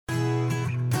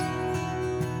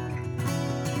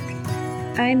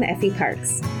I'm Effie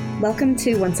Parks. Welcome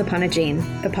to Once Upon a Gene,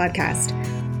 the podcast.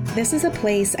 This is a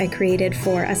place I created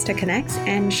for us to connect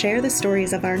and share the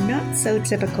stories of our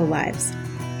not-so-typical lives.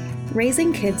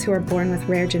 Raising kids who are born with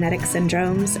rare genetic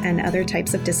syndromes and other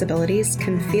types of disabilities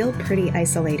can feel pretty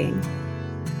isolating.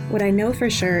 What I know for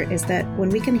sure is that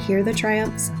when we can hear the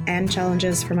triumphs and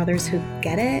challenges from others who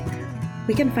get it,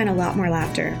 we can find a lot more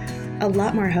laughter, a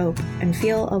lot more hope, and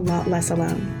feel a lot less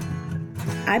alone.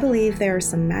 I believe there are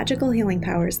some magical healing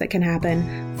powers that can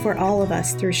happen for all of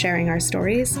us through sharing our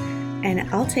stories, and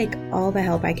I'll take all the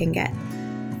help I can get.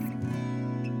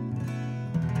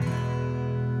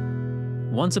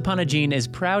 Once Upon a Gene is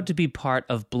proud to be part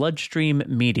of Bloodstream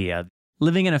Media.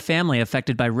 Living in a family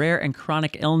affected by rare and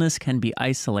chronic illness can be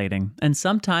isolating, and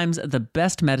sometimes the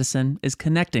best medicine is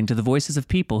connecting to the voices of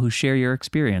people who share your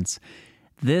experience.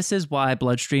 This is why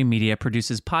Bloodstream Media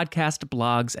produces podcasts,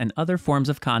 blogs, and other forms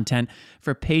of content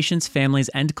for patients, families,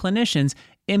 and clinicians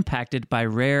impacted by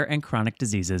rare and chronic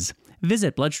diseases.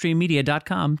 Visit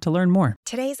bloodstreammedia.com to learn more.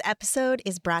 Today's episode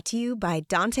is brought to you by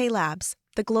Dante Labs,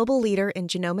 the global leader in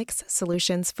genomics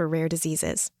solutions for rare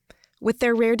diseases. With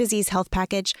their rare disease health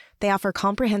package, they offer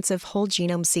comprehensive whole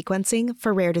genome sequencing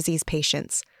for rare disease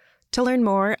patients. To learn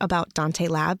more about Dante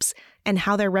Labs and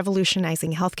how they're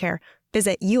revolutionizing healthcare,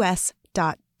 visit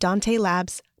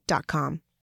us.dantelabs.com.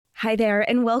 Hi there,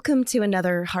 and welcome to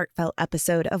another heartfelt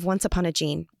episode of Once Upon a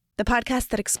Gene, the podcast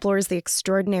that explores the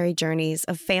extraordinary journeys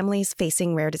of families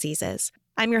facing rare diseases.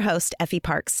 I'm your host, Effie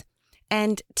Parks,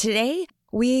 and today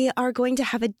we are going to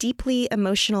have a deeply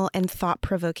emotional and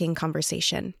thought-provoking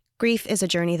conversation. Grief is a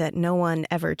journey that no one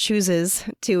ever chooses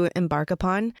to embark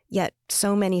upon, yet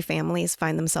so many families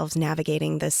find themselves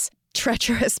navigating this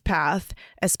treacherous path,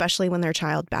 especially when their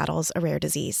child battles a rare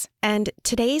disease. And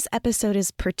today's episode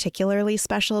is particularly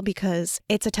special because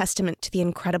it's a testament to the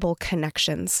incredible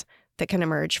connections that can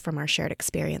emerge from our shared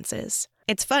experiences.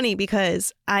 It's funny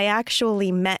because I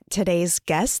actually met today's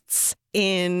guests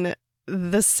in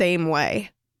the same way.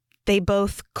 They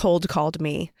both cold called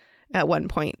me at one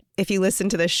point. If you listen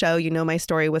to this show, you know my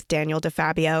story with Daniel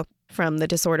DeFabio from the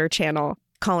Disorder Channel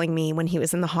calling me when he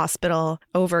was in the hospital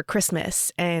over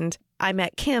Christmas. And I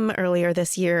met Kim earlier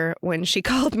this year when she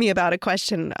called me about a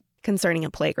question concerning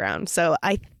a playground. So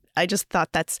I just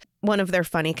thought that's one of their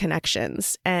funny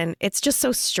connections. And it's just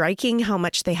so striking how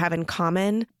much they have in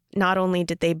common. Not only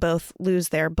did they both lose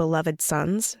their beloved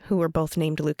sons, who were both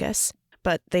named Lucas,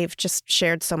 but they've just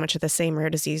shared so much of the same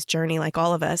rare disease journey like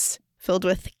all of us, filled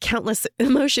with countless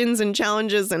emotions and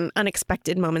challenges and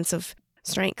unexpected moments of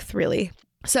strength, really.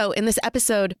 So in this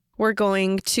episode, we're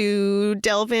going to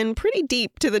delve in pretty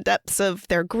deep to the depths of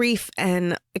their grief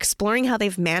and exploring how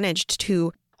they've managed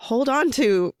to hold on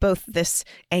to both this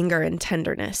anger and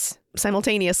tenderness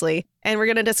simultaneously. And we're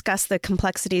going to discuss the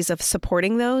complexities of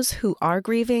supporting those who are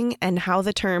grieving and how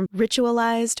the term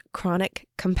ritualized chronic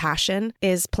compassion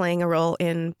is playing a role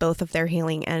in both of their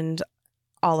healing and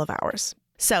all of ours.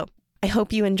 So I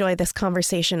hope you enjoy this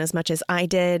conversation as much as I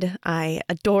did. I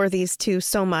adore these two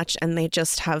so much, and they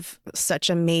just have such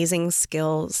amazing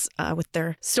skills with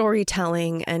their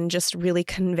storytelling and just really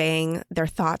conveying their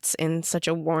thoughts in such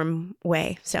a warm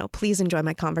way. So please enjoy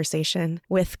my conversation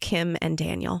with Kim and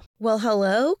Daniel. Well,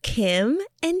 hello, Kim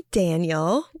and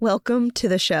Daniel. Welcome to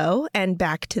the show and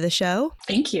back to the show.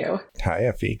 Thank you. Hi,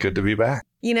 Effie. Good to be back.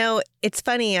 You know, it's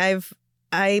funny.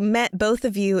 I met both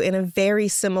of you in a very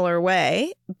similar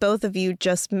way. Both of you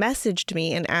just messaged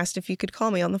me and asked if you could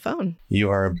call me on the phone. You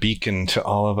are a beacon to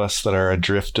all of us that are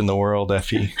adrift in the world,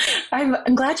 Effie. I'm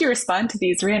glad you respond to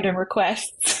these random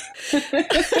requests.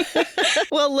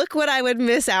 Well, look what I would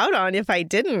miss out on if I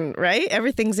didn't, right?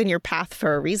 Everything's in your path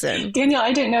for a reason. Daniel,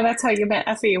 I didn't know that's how you met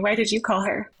Effie. Why did you call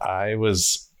her? I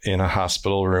was in a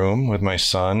hospital room with my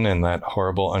son in that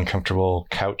horrible, uncomfortable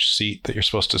couch seat that you're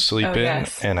supposed to sleep in.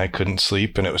 Yes. And I couldn't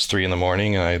sleep, and it was 3 a.m.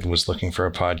 and I was looking for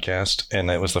a podcast. And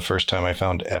it was the first time I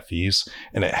found Effie's.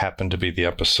 And it happened to be the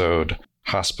episode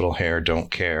Hospital Hair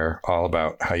Don't Care, all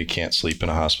about how you can't sleep in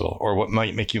a hospital or what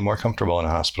might make you more comfortable in a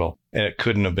hospital. And it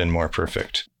couldn't have been more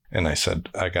perfect. And I said,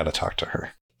 I got to talk to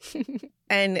her.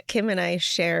 And Kim and I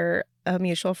share a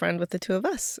mutual friend with the two of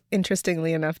us.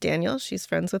 Interestingly enough, Daniel, she's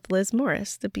friends with Liz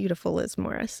Morris, the beautiful Liz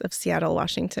Morris of Seattle,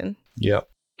 Washington. Yep.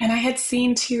 And I had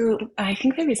seen too, I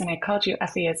think the reason I called you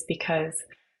Effie is because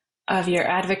of your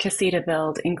advocacy to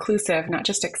build inclusive, not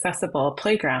just accessible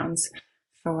playgrounds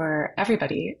for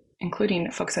everybody,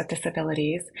 including folks with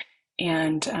disabilities.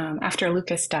 And after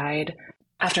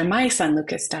my son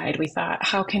Lucas died, we thought,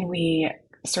 how can we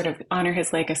sort of honor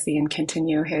his legacy and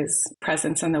continue his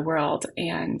presence in the world.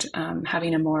 And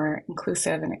having a more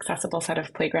inclusive and accessible set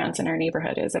of playgrounds in our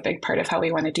neighborhood is a big part of how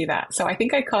we want to do that. So I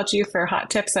think I called you for hot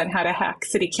tips on how to hack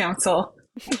city council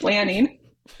planning.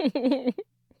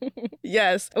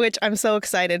 Yes, which I'm so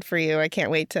excited for you. I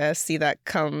can't wait to see that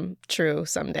come true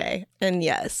someday. And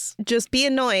yes, just be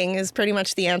annoying is pretty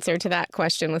much the answer to that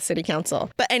question with City Council.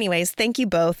 But anyways, thank you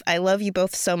both. I love you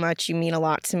both so much. You mean a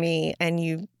lot to me. And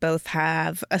you both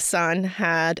have a son,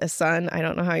 had a son. I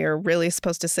don't know how you're really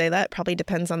supposed to say that. Probably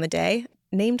depends on the day.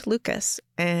 Named Lucas.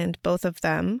 And both of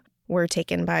them were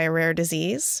taken by a rare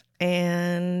disease.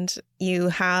 And you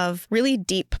have really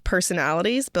deep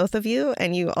personalities, both of you.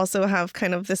 And you also have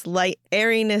kind of this light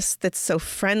airiness that's so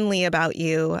friendly about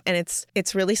you. And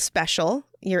it's really special.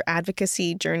 Your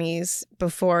advocacy journeys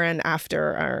before and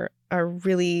after are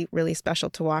really, really special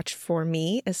to watch for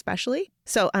me, especially.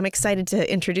 So I'm excited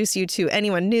to introduce you to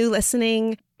anyone new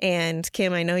listening. And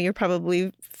Kim, I know you're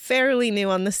probably fairly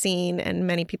new on the scene and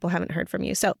many people haven't heard from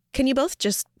you. So can you both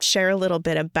just share a little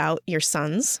bit about your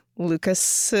sons, the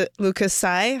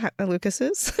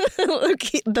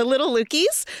little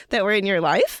Lukies that were in your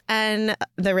life, and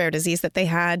the rare disease that they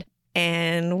had,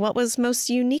 and what was most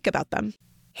unique about them?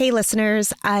 Hey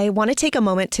listeners, I want to take a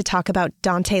moment to talk about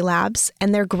Dante Labs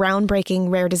and their groundbreaking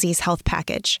rare disease health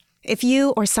package. If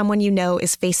you or someone you know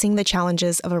is facing the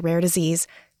challenges of a rare disease,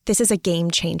 this is a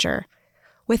game changer.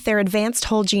 With their advanced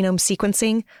whole genome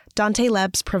sequencing, Dante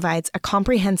Labs provides a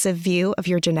comprehensive view of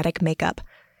your genetic makeup,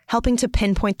 helping to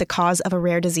pinpoint the cause of a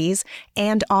rare disease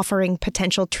and offering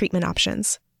potential treatment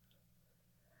options.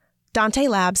 Dante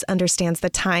Labs understands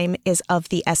that time is of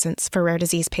the essence for rare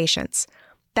disease patients.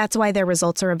 That's why their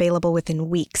results are available within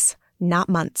weeks, not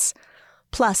months.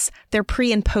 Plus, their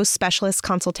pre- and post-specialist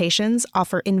consultations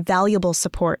offer invaluable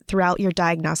support throughout your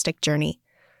diagnostic journey.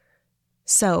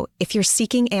 So, if you're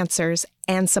seeking answers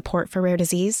and support for rare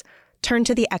disease, turn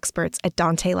to the experts at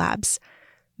Dante Labs.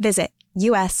 Visit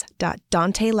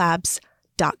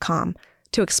us.dantelabs.com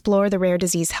to explore the rare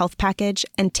disease health package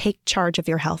and take charge of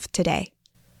your health today.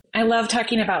 I love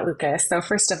talking about Lucas. So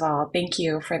first of all, thank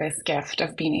you for this gift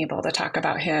of being able to talk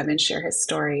about him and share his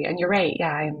story. And you're right.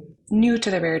 Yeah, I'm new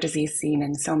to the rare disease scene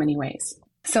in so many ways.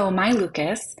 So my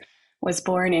Lucas was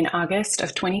born in August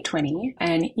of 2020.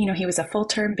 And, he was a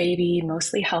full-term baby,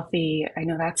 mostly healthy. I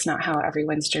know that's not how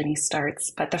everyone's journey starts,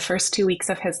 but the first 2 weeks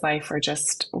of his life were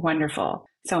just wonderful.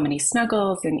 So many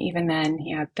snuggles. And even then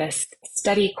he had this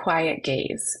steady, quiet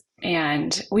gaze.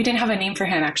 And we didn't have a name for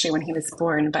him actually when he was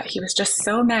born, but he was just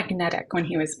so magnetic when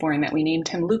he was born that we named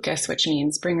him Lucas, which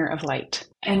means bringer of light.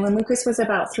 And when Lucas was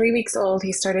about 3 weeks old,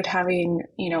 he started having,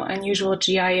 unusual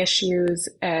GI issues,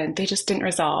 and they just didn't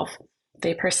resolve.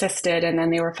 They persisted, and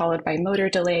then they were followed by motor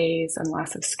delays and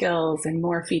loss of skills and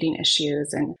more feeding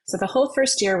issues. And so the whole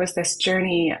first year was this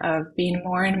journey of being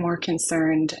more and more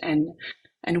concerned and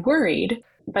worried.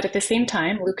 But at the same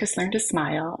time, Lucas learned to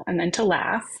smile and then to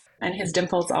laugh. And his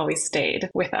dimples always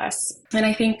stayed with us. And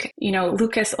I think,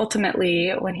 Lucas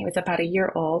ultimately, when he was about a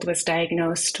year old, was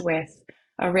diagnosed with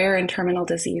a rare and terminal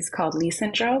disease called Lee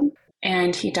syndrome.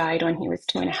 And he died when he was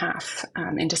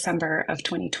 2.5 in December of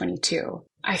 2022.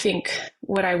 I think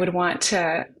what I would want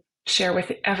to share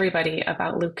with everybody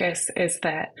about Lucas is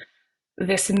that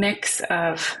this mix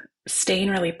of staying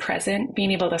really present,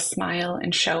 being able to smile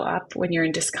and show up when you're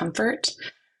in discomfort,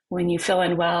 when you feel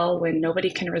unwell, when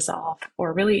nobody can resolve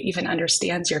or really even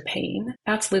understands your pain.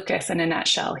 That's Lucas in a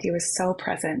nutshell. He was so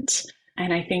present.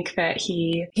 And I think that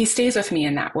he stays with me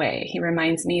in that way. He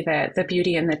reminds me that the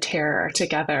beauty and the terror are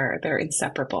together. They're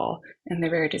inseparable in the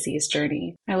rare disease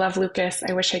journey. I love Lucas.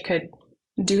 I wish I could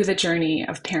do the journey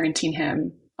of parenting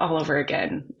him all over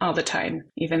again, all the time.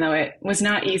 Even though it was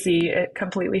not easy, it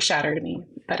completely shattered me.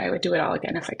 But I would do it all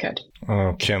again if I could.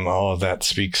 Oh, Kim, all of that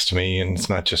speaks to me. And it's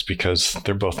not just because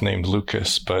they're both named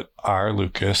Lucas, but our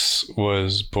Lucas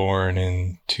was born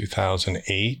in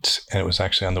 2008, and it was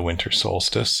actually on the winter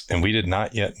solstice. And we did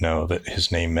not yet know that his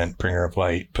name meant bringer of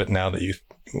light. But now that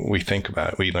we think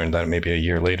about it, we learned that maybe a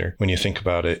year later. When you think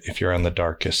about it, if you're on the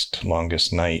darkest,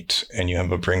 longest night and you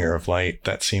have a bringer of light,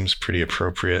 that seems pretty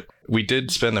appropriate. We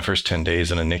did spend the first 10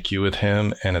 days in a NICU with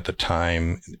him. And at the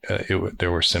time,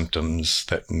 there were symptoms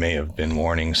that may have been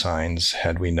warning signs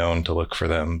had we known to look for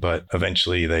them. But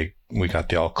eventually we got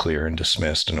the all clear and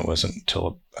dismissed. And it wasn't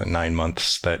until 9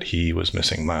 months that he was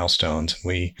missing milestones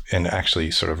and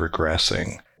actually sort of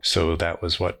regressing. So that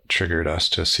was what triggered us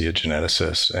to see a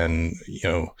geneticist. And,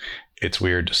 It's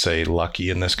weird to say lucky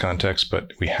in this context,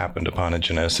 but we happened upon a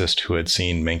geneticist who had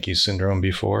seen Menkes syndrome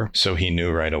before. So he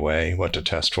knew right away what to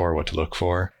test for, what to look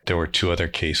for. There were 2 other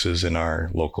cases in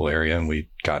our local area, and we'd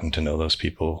gotten to know those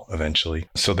people eventually.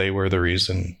 So they were the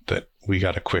reason that we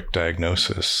got a quick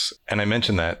diagnosis. And I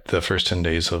mentioned that the first 10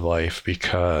 days of life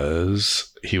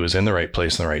because he was in the right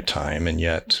place in the right time, and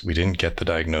yet we didn't get the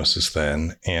diagnosis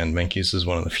then. And Menkes is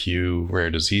one of the few rare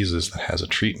diseases that has a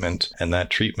treatment, and that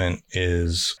treatment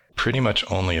is pretty much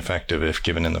only effective if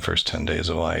given in the first 10 days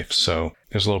of life. So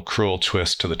there's a little cruel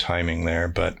twist to the timing there,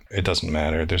 but it doesn't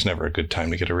matter. There's never a good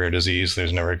time to get a rare disease.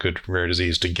 There's never a good rare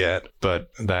disease to get, but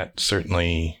that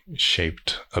certainly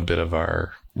shaped a bit of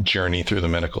our journey through the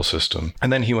medical system.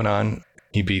 And then he went on,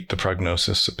 he beat the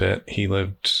prognosis a bit. He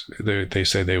lived, they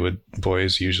say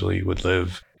boys usually would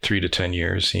live 3 to 10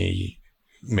 years. He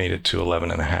made it to 11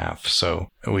 and a half. So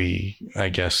I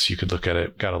guess you could look at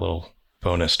it, got a little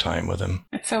bonus time with him.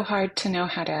 It's so hard to know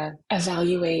how to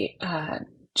evaluate a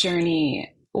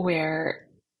journey where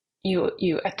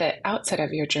you at the outset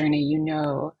of your journey, you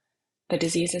know the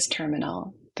disease is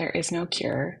terminal. There is no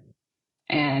cure.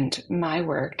 And my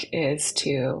work is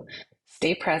to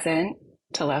stay present,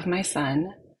 to love my son,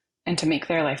 and to make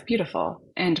their life beautiful,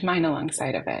 and mine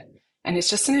alongside of it. And it's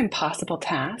just an impossible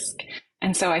task.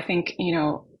 And so I think,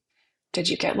 did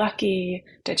you get lucky?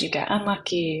 Did you get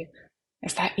unlucky?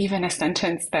 Is that even a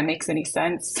sentence that makes any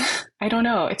sense? I don't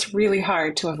know. It's really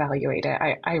hard to evaluate it.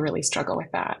 I really struggle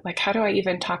with that. Like, how do I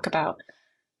even talk about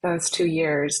those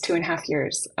 2.5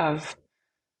 years of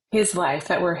his life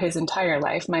that were his entire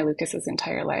life, my Lucas's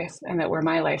entire life, and that were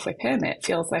my life with him? It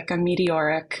feels like a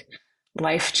meteoric,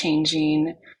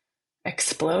 life-changing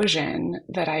explosion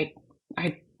that I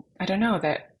don't know,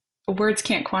 that words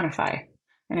can't quantify.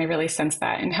 And I really sense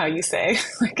that in how you say,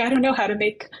 like, I don't know how to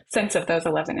make sense of those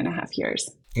 11 and a half years.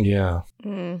 Yeah.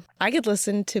 I could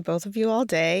listen to both of you all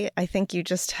day. I think you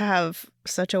just have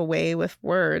such a way with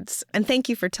words. And thank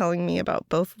you for telling me about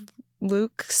both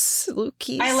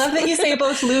Lukies. I love that you say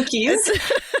both Lukies.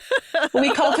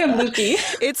 We called him Lukey.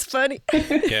 It's funny.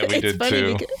 Yeah, we did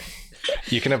too.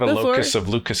 You can have a locus of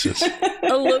Lucases.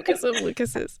 A locus of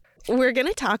Lucases. We're going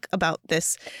to talk about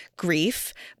this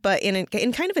grief, but in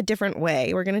kind of a different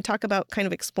way. We're going to talk about kind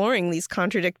of exploring these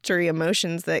contradictory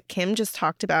emotions that Kim just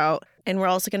talked about. And we're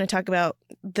also going to talk about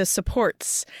the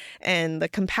supports and the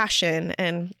compassion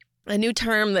and a new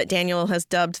term that Daniel has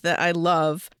dubbed that I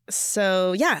love.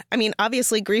 So, yeah, I mean,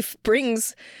 obviously grief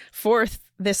brings forth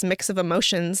this mix of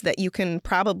emotions that you can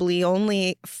probably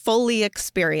only fully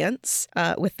experience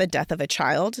with the death of a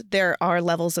child. There are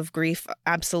levels of grief,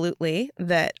 absolutely,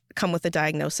 that come with a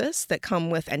diagnosis, that come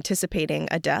with anticipating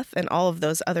a death, and all of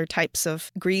those other types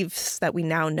of griefs that we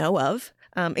now know of,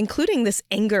 including this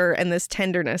anger and this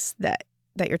tenderness that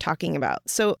you're talking about.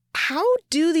 So how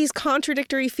do these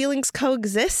contradictory feelings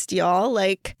coexist, y'all?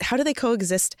 Like, how do they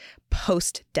coexist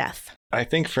post-death? I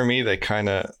think for me, they kind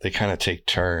of take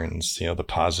turns, the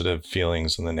positive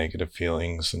feelings and the negative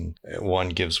feelings, and one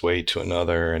gives way to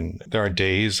another. And there are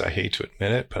days, I hate to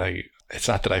admit it, but it's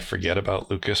not that I forget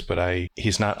about Lucas, but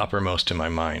he's not uppermost in my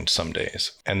mind some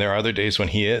days. And there are other days when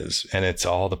he is, and it's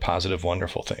all the positive,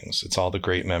 wonderful things. It's all the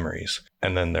great memories.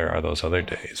 And then there are those other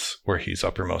days where he's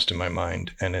uppermost in my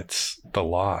mind, and it's the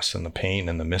loss and the pain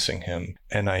and the missing him.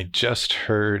 And I just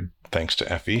heard, thanks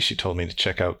to Effie, she told me to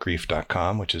check out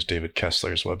grief.com, which is David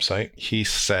Kessler's website. He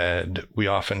said, we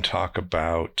often talk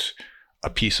about a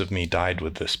piece of me died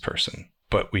with this person,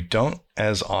 but we don't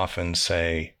as often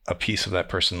say a piece of that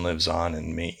person lives on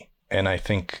in me. And I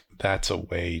think that's a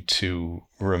way to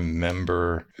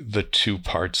remember the two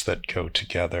parts that go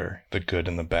together, the good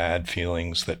and the bad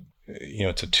feelings, that,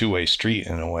 it's a two-way street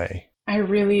in a way. I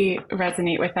really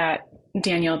resonate with that,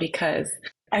 Daniel, because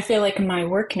I feel like my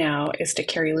work now is to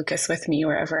carry Lucas with me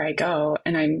wherever I go.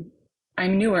 And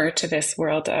I'm newer to this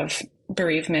world of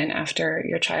bereavement after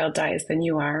your child dies than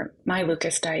you are. My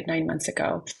Lucas died 9 months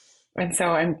ago. And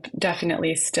so I'm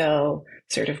definitely still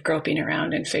sort of groping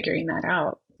around and figuring that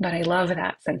out. But I love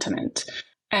that sentiment.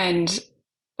 And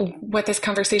what this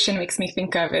conversation makes me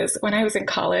think of is when I was in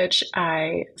college,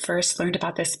 I first learned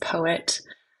about this poet,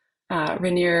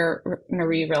 Rainier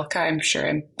Marie Rilke. I'm sure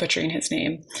I'm butchering his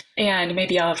name. And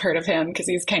maybe y'all have heard of him because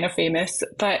he's kind of famous.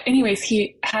 But anyways,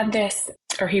 he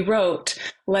wrote,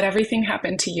 "Let everything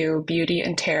happen to you, beauty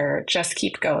and terror. Just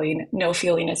keep going. No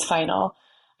feeling is final."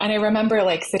 And I remember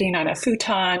sitting on a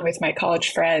futon with my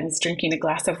college friends, drinking a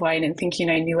glass of wine and thinking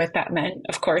I knew what that meant.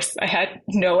 Of course, I had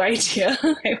no idea.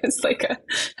 I was like a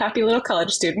happy little college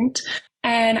student.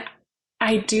 And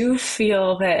I do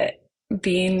feel that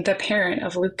being the parent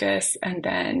of Lucas and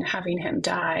then having him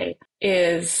die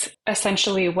is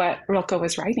essentially what Rilke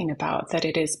was writing about, that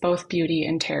it is both beauty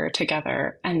and terror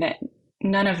together, and that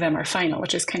none of them are final,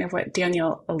 which is kind of what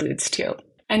Daniel alludes to.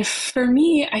 And for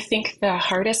me, I think the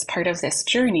hardest part of this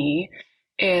journey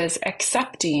is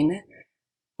accepting,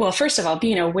 well, first of all,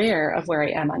 being aware of where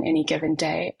I am on any given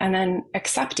day, and then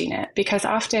accepting it, because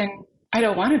often I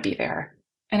don't want to be there,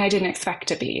 and I didn't expect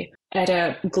to be. At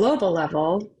a global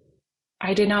level,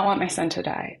 I did not want my son to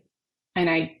die, and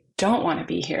I don't want to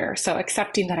be here. So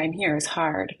accepting that I'm here is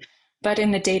hard. But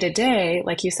in the day-to-day,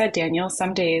 like you said, Daniel,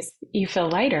 some days you feel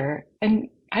lighter, and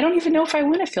I don't even know if I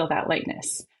want to feel that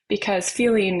lightness, because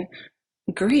feeling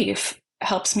grief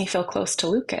helps me feel close to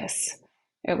Lucas.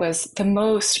 It was the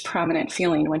most prominent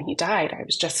feeling when he died. I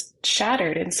was just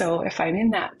shattered. And so if I'm in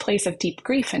that place of deep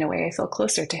grief, in a way, I feel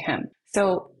closer to him.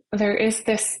 So there is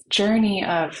this journey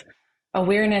of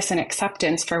awareness and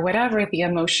acceptance for whatever the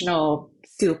emotional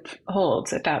soup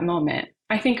holds at that moment.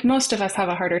 I think most of us have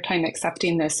a harder time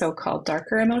accepting the so-called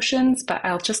darker emotions, but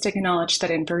I'll just acknowledge that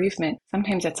in bereavement,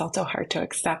 sometimes it's also hard to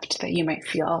accept that you might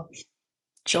feel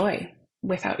joy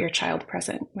without your child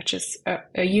present, which is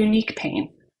a unique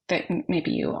pain that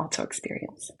maybe you also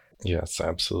experience. Yes,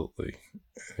 absolutely.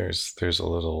 There's a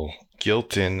little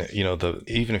guilt in,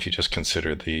 even if you just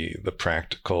consider the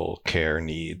practical care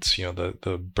needs,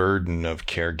 the burden of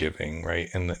caregiving, right?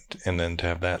 And then to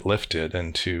have that lifted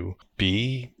and to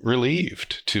be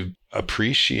relieved, to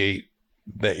appreciate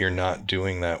that you're not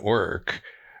doing that work,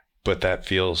 but that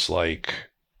feels like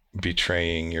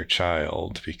betraying your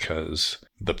child, because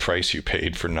the price you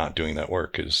paid for not doing that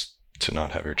work is to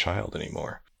not have your child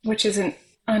anymore. Which is an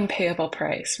unpayable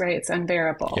price, right? It's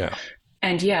unbearable. Yeah.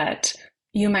 And yet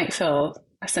you might feel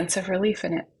a sense of relief,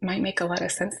 and it might make a lot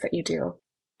of sense that you do.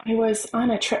 I was on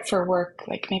a trip for work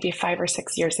like maybe 5 or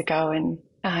 6 years ago, and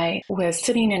I was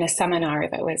sitting in a seminar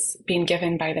that was being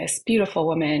given by this beautiful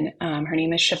woman. Her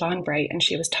name is Siobhan Bright, and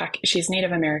she's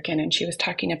Native American, and she was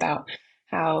talking about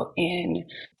how in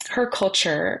her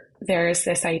culture, there is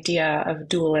this idea of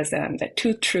dualism, that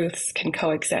two truths can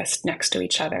coexist next to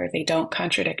each other. They don't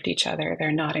contradict each other.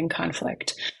 They're not in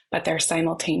conflict, but they're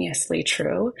simultaneously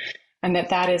true. And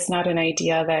that is not an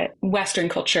idea that Western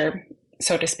culture,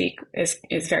 so to speak, is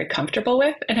very comfortable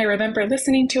with. And I remember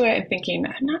listening to it and thinking,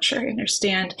 I'm not sure I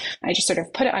understand. I just sort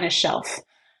of put it on a shelf.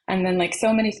 And then, like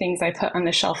so many things I put on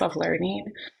the shelf of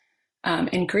learning,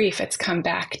 in grief, it's come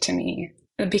back to me,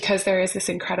 because there is this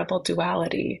incredible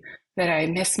duality, that I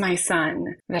miss my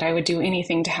son, that I would do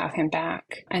anything to have him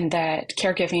back, and that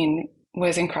caregiving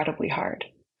was incredibly hard.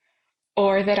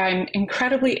 Or that I'm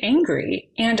incredibly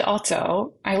angry, and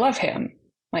also I love him.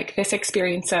 Like this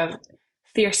experience of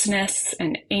fierceness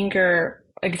and anger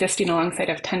existing alongside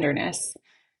of tenderness.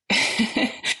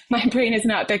 My brain is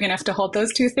not big enough to hold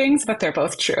those two things, but they're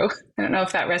both true. I don't know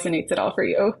if that resonates at all for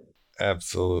you.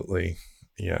 Absolutely.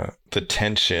 Yeah. The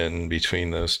tension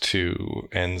between those two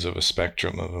ends of a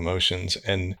spectrum of emotions.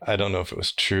 And I don't know if it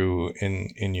was true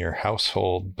in your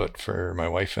household, but for my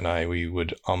wife and I, we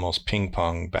would almost ping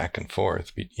pong back and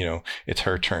forth. It's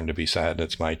her turn to be sad.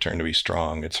 It's my turn to be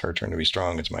strong. It's her turn to be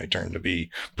strong. It's my turn to be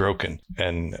broken.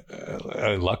 And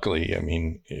luckily,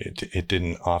 it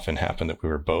didn't often happen that we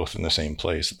were both in the same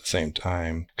place at the same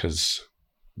time, because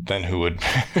then who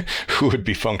would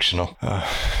be functional?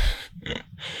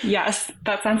 Yes,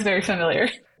 that sounds very familiar.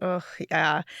 Oh,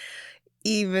 yeah.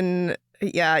 Even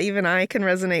I can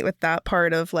resonate with that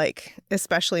part of, like,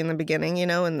 especially in the beginning, in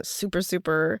the super,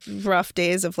 super rough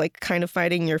days of like kind of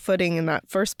fighting your footing in that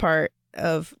first part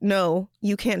of, no,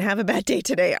 you can't have a bad day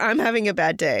today. I'm having a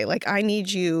bad day. Like, I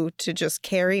need you to just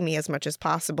carry me as much as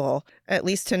possible, at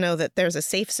least to know that there's a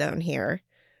safe zone here,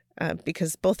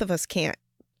 because both of us can't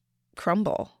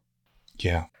crumble.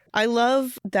 Yeah. I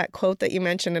love that quote that you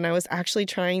mentioned, and I was actually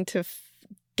trying to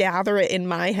gather it in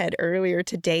my head earlier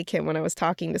today, Kim, when I was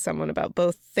talking to someone about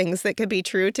both things that could be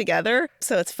true together.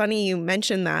 So it's funny you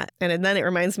mentioned that. And then it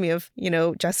reminds me of,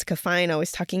 Jessica Fine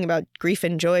always talking about grief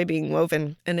and joy being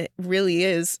woven. And it really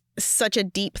is such a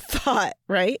deep thought,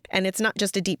 right? And it's not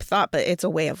just a deep thought, but it's a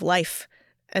way of life,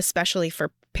 especially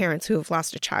for parents who have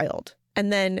lost a child.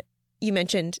 And then you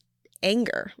mentioned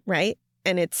anger, right?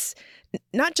 And it's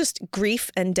not just grief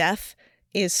and death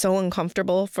is so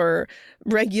uncomfortable for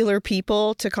regular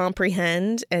people to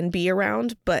comprehend and be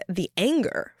around, but the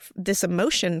anger, this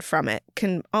emotion from it,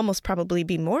 can almost probably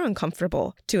be more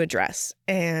uncomfortable to address,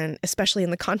 and especially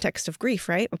in the context of grief,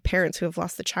 right? Of parents who have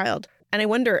lost the child. And I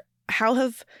wonder, how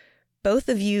have both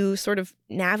of you sort of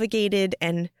navigated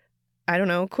and I don't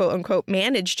know, quote unquote,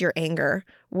 managed your anger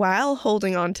while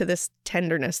holding on to this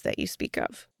tenderness that you speak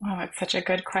of? Oh, it's such a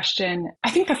good question. I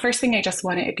think the first thing I just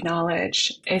want to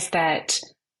acknowledge is that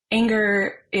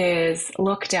anger is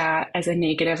looked at as a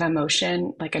negative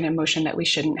emotion, like an emotion that we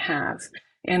shouldn't have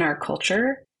in our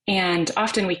culture. And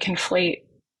often we conflate,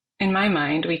 in my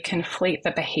mind, we conflate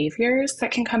the behaviors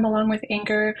that can come along with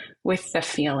anger with the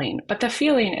feeling. But the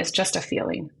feeling is just a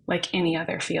feeling, like any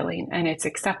other feeling, and it's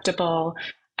acceptable.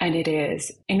 And it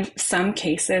is, in some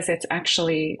cases, it's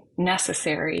actually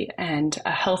necessary and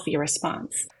a healthy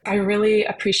response. I really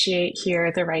appreciate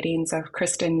here the writings of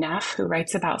Kristen Neff, who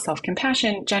writes about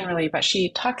self-compassion generally, but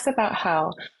she talks about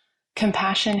how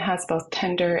compassion has both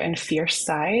tender and fierce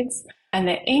sides, and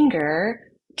that anger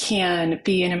can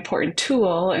be an important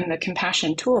tool in the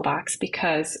compassion toolbox,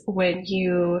 because when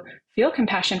you feel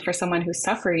compassion for someone who's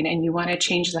suffering and you want to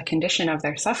change the condition of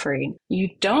their suffering, you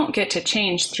don't get to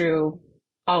change through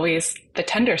always the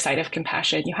tender side of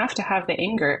compassion. You have to have the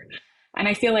anger. And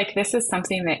I feel like this is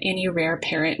something that any rare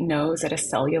parent knows at a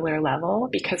cellular level,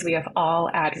 because we have all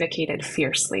advocated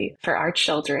fiercely for our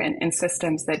children in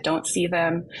systems that don't see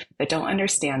them, that don't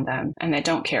understand them, and that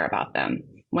don't care about them,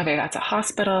 whether that's a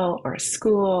hospital or a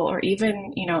school or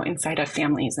even, inside of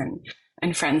families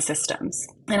and friend systems.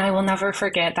 And I will never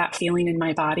forget that feeling in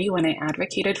my body when I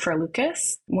advocated for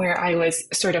Lucas, where I was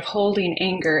sort of holding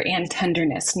anger and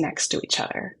tenderness next to each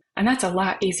other. And that's a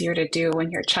lot easier to do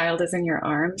when your child is in your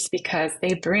arms, because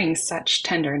they bring such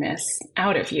tenderness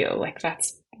out of you. Like,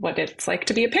 that's what it's like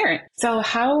to be a parent. So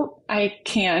how I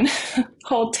can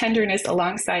hold tenderness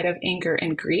alongside of anger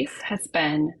and grief has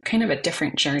been kind of a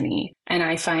different journey. And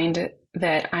I find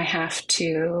that I have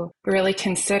to really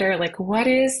consider, like, what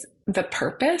is the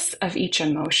purpose of each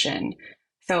emotion?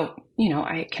 So,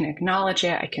 I can acknowledge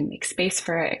it, I can make space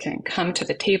for it, I can come to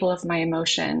the table of my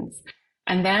emotions.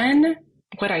 And then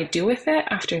what I do with it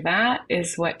after that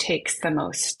is what takes the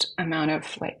most amount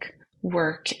of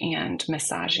work and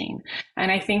massaging.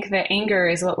 And I think that anger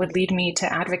is what would lead me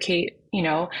to advocate,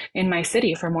 in my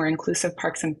city for more inclusive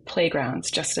parks and playgrounds,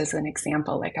 just as an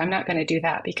example. Like, I'm not going to do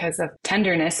that because of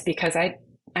tenderness, because I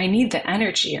need the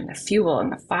energy and the fuel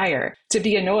and the fire to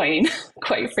be annoying,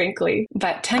 quite frankly.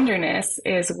 But tenderness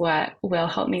is what will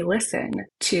help me listen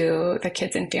to the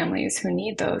kids and families who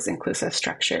need those inclusive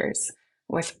structures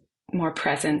with more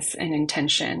presence and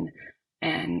intention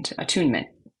and attunement.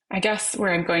 I guess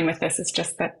where I'm going with this is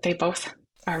just that they both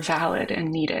are valid and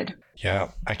needed.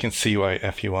 Yeah, I can see why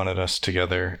Effie wanted us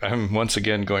together. I'm once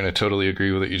again going to totally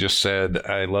agree with what you just said.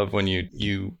 I love when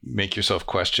you make yourself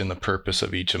question the purpose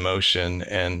of each emotion.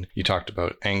 And you talked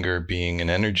about anger being an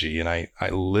energy. And I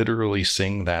literally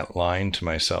sing that line to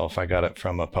myself. I got it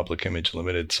from a Public Image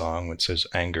Limited song which says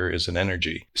anger is an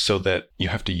energy, so that you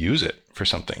have to use it for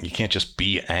something. You can't just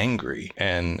be angry.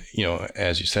 And,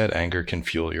 as you said, anger can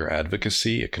fuel your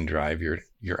advocacy. It can drive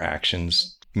your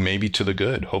actions, maybe to the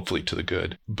good, hopefully to the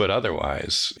good. But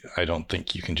otherwise, I don't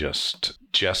think you can just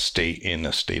stay in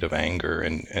a state of anger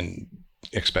and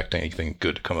expect anything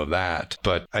good to come of that.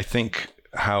 But I think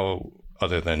how,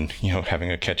 other than, having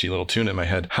a catchy little tune in my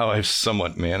head, how I've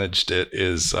somewhat managed it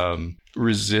is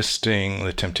resisting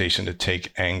the temptation to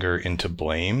take anger into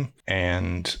blame.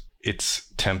 And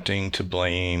it's tempting to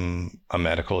blame a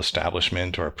medical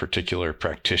establishment or a particular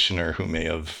practitioner who may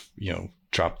have,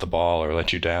 dropped the ball or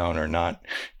let you down or not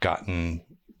gotten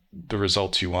the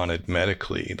results you wanted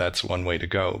medically. That's one way to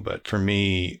go. But for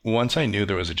me, once I knew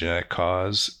there was a genetic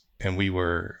cause, and we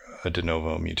were a de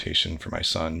novo mutation for my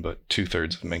son, but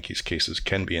 2/3 of Menkes cases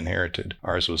can be inherited.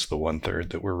 Ours was the 1/3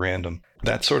 that were random.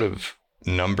 That sort of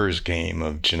numbers game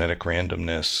of genetic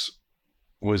randomness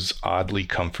was oddly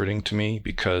comforting to me,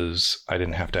 because I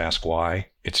didn't have to ask why.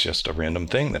 It's just a random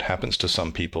thing that happens to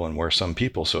some people, and we're some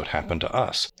people, so it happened to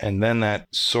us. And then that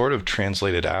sort of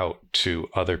translated out to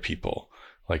other people.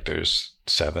 Like, there's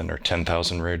 7 or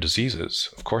 10,000 rare diseases.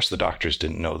 Of course, the doctors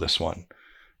didn't know this one.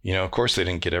 Of course they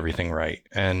didn't get everything right.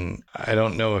 And I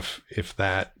don't know if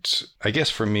that, I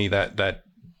guess for me, that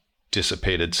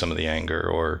dissipated some of the anger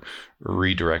or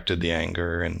redirected the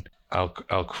anger. And I'll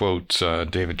quote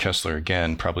David Kessler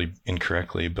again, probably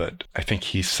incorrectly, but I think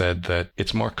he said that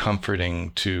it's more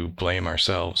comforting to blame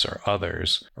ourselves or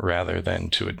others rather than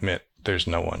to admit there's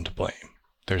no one to blame.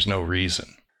 There's no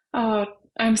reason. Oh,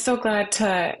 I'm so glad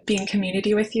to be in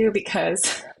community with you,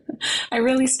 because I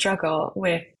really struggle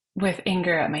with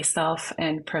anger at myself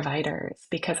and providers,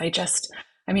 because I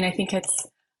think it's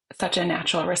such a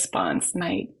natural response.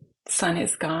 My son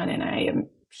is gone and I am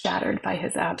shattered by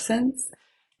his absence.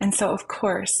 And so, of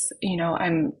course,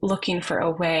 I'm looking for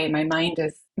a way. My mind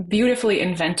is beautifully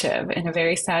inventive in a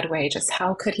very sad way. Just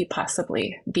how could he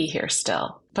possibly be here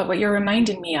still? But what you're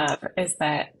reminding me of is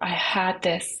that I had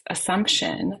this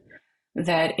assumption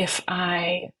that if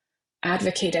I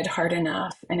advocated hard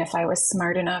enough and if I was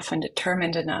smart enough and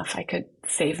determined enough, I could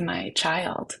save my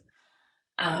child.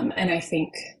 And I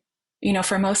think,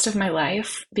 for most of my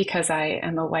life, because I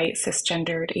am a white,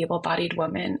 cisgendered, able-bodied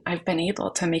woman, I've been able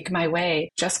to make my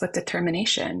way just with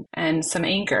determination and some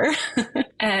anger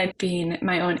and being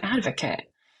my own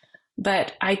advocate.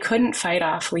 But I couldn't fight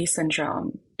off Lee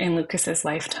syndrome in Lucas's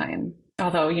lifetime.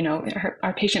 Although,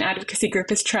 our patient advocacy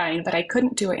group is trying, but I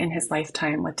couldn't do it in his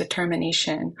lifetime with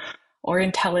determination or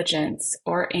intelligence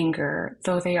or anger,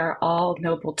 though they are all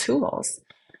noble tools.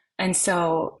 And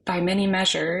so by many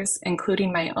measures,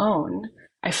 including my own,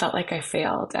 I felt like I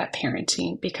failed at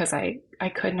parenting because I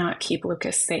could not keep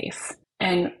Lucas safe.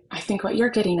 And I think what you're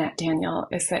getting at, Daniel,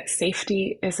 is that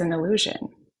safety is an illusion.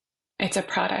 It's a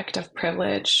product of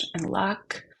privilege and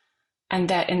luck, and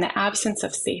that in the absence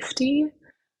of safety,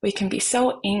 we can be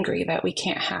so angry that we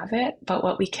can't have it, but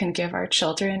what we can give our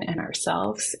children and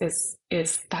ourselves is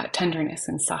that tenderness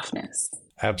and softness.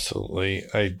 Absolutely.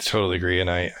 I totally agree. And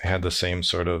I had the same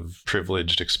sort of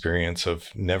privileged experience of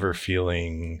never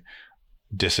feeling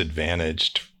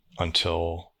disadvantaged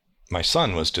until my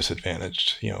son was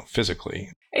disadvantaged,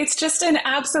 physically. It's just an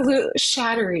absolute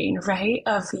shattering, right,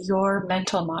 of your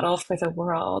mental model for the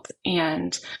world.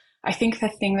 And I think the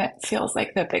thing that feels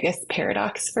like the biggest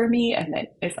paradox for me, and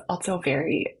that is also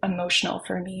very emotional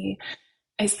for me,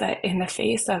 is that in the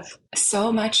face of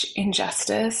so much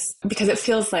injustice, because it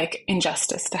feels like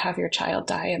injustice to have your child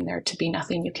die and there to be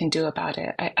nothing you can do about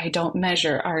it. I don't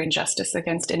measure our injustice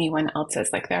against anyone else's.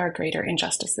 Like, there are greater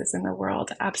injustices in the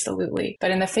world, absolutely.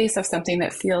 But in the face of something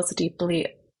that feels deeply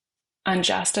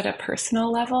unjust at a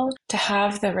personal level, to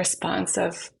have the response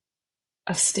of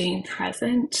staying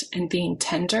present and being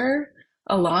tender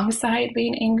alongside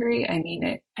being angry, I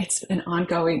mean, it's an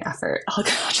ongoing effort. I'll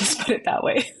just put it that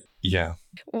way. Yeah.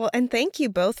 Well, and thank you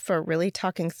both for really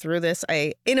talking through this.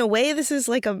 In a way, this is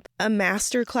like a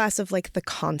masterclass of like the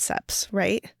concepts,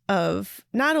 right? Of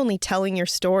not only telling your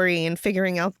story and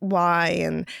figuring out why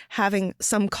and having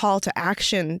some call to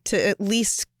action to at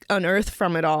least unearth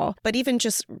from it all, but even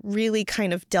just really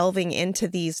kind of delving into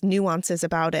these nuances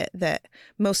about it that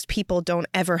most people don't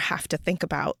ever have to think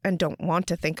about and don't want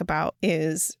to think about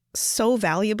is so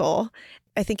valuable.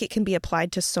 I think it can be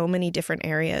applied to so many different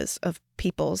areas of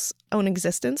people's own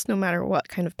existence, no matter what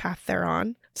kind of path they're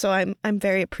on. So I'm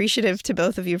very appreciative to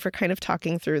both of you for kind of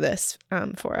talking through this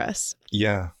for us.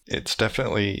 Yeah, it's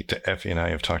definitely, Effie and I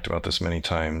have talked about this many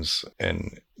times,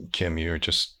 and Kim, you were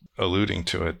just alluding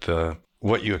to it,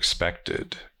 what you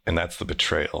expected, and that's the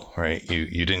betrayal, right?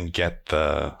 You didn't get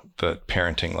the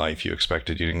parenting life you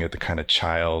expected. You didn't get the kind of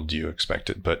child you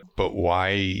expected. But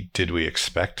why did we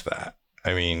expect that?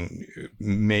 I mean,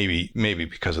 maybe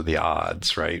because of the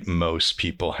odds, right? Most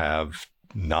people have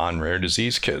non-rare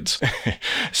disease kids.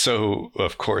 So,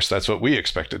 of course, that's what we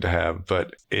expected to have.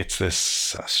 But it's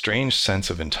this strange sense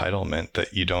of entitlement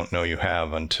that you don't know you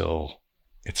have until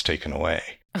it's taken away.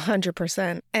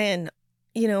 100%. And,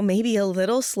 maybe a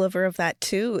little sliver of that,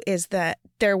 too, is that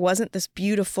there wasn't this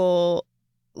beautiful,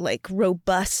 like,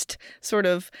 robust sort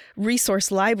of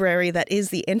resource library that is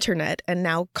the internet and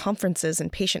now conferences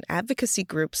and patient advocacy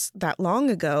groups that long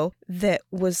ago that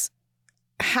was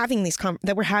having these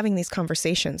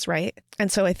conversations, right?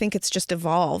 And so I think it's just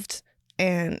evolved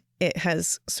and it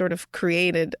has sort of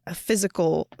created a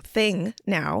physical thing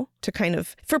now to kind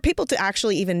of, for people to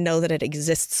actually even know that it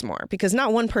exists more, because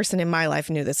not one person in my life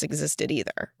knew this existed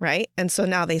either, right? And so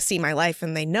now they see my life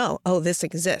and they know, oh, this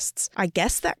exists. I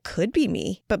guess that could be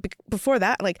me. But before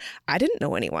that, like, I didn't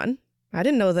know anyone. I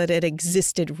didn't know that it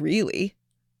existed really.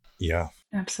 Yeah.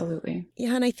 Absolutely.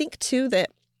 Yeah. And I think too that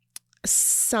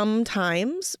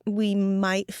sometimes we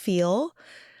might feel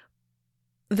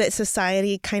that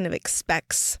society kind of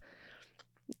expects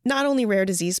not only rare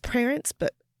disease parents,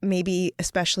 but maybe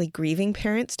especially grieving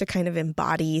parents to kind of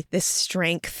embody this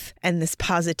strength and this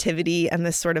positivity and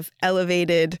this sort of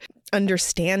elevated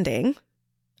understanding.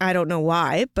 I don't know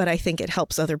why, but I think it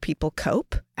helps other people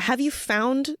cope. Have you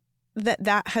found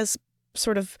that has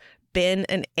sort of been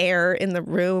an air in the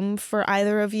room for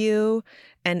either of you?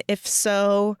 And if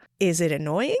so, is it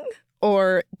annoying?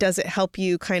 Or does it help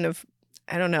you kind of,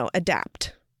 I don't know,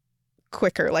 adapt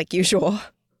quicker like usual?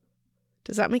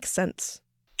 Does that make sense?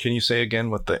 Can you say again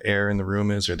what the air in the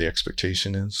room is or the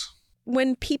expectation is?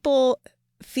 When people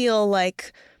feel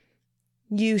like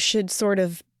you should sort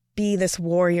of be this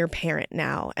warrior parent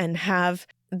now and have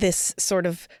this sort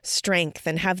of strength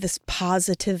and have this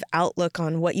positive outlook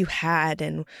on what you had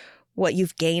and what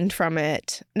you've gained from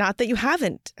it? Not that you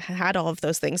haven't had all of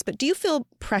those things, but do you feel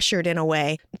pressured in a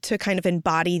way to kind of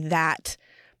embody that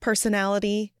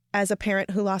personality as a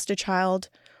parent who lost a child?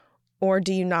 Or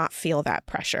do you not feel that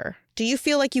pressure? Do you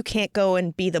feel like you can't go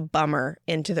and be the bummer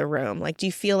into the room? Like, do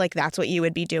you feel like that's what you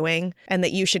would be doing and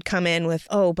that you should come in with,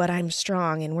 oh, but I'm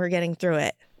strong and we're getting through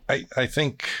it? I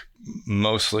think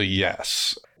mostly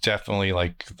yes. Definitely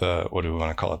like what do we want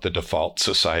to call it? The default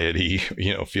society,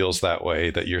 feels that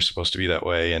way, that you're supposed to be that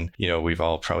way. And, we've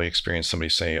all probably experienced somebody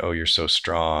say, oh, you're so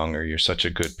strong, or you're such a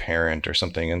good parent or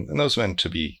something. And those meant to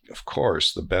be, of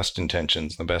course, the best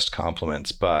intentions, the best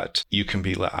compliments. But I can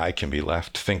be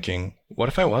left thinking, what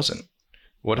if I wasn't?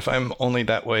 What if I'm only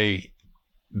that way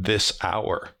this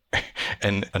hour?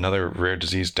 And another rare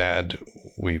disease dad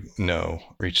we know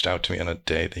reached out to me on a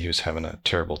day that he was having a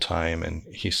terrible time. And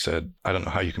he said, I don't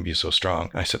know how you can be so strong.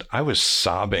 I said, I was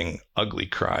sobbing ugly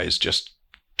cries just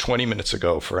 20 minutes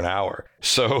ago for an hour.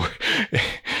 So,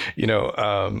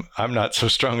 I'm not so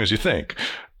strong as you think.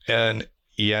 And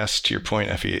yes, to your point,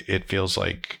 Effie, it feels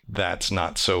like that's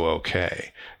not so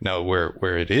okay. Now,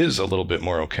 where it is a little bit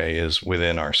more okay is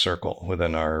within our circle,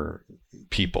 within our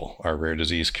people, our rare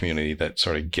disease community that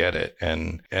sort of get it.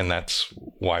 And that's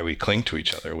why we cling to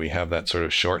each other. We have that sort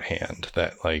of shorthand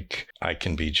that, like, I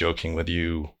can be joking with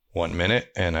you 1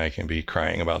 minute and I can be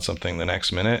crying about something the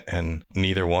next minute. And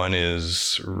neither one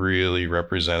is really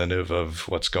representative of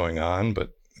what's going on,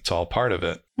 but it's all part of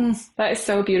it. That is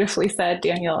so beautifully said,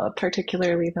 Daniel,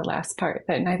 particularly the last part,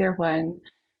 that neither one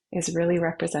is really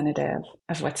representative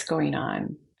of what's going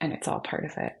on. And it's all part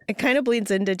of it. It kind of bleeds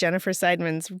into Jennifer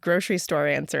Seidman's grocery store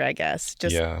answer, I guess.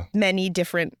 Just many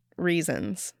different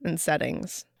reasons and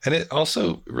settings. And it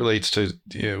also relates to,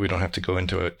 we don't have to go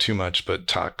into it too much, but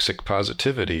toxic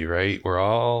positivity, right? We're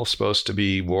all supposed to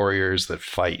be warriors that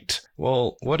fight.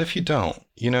 Well, what if you don't?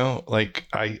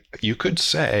 You could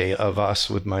say of us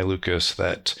with my Lucas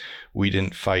that we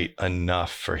didn't fight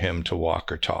enough for him to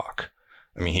walk or talk.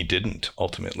 I mean, he didn't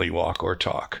ultimately walk or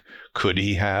talk. Could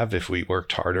he have if we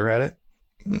worked harder at it?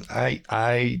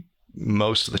 I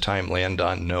most of the time land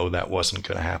on no, that wasn't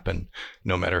going to happen,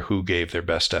 no matter who gave their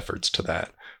best efforts to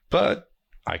that. But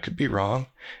I could be wrong.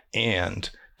 And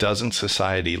doesn't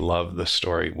society love the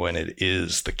story when it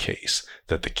is the case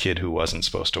that the kid who wasn't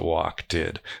supposed to walk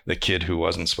did, the kid who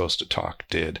wasn't supposed to talk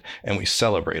did, and we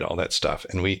celebrate all that stuff.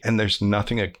 And there's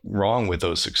nothing wrong with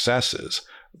those successes,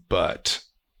 but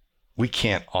we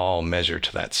can't all measure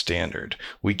to that standard.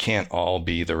 We can't all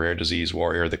be the rare disease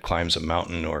warrior that climbs a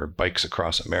mountain or bikes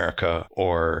across America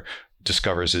or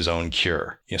discovers his own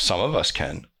cure. Some of us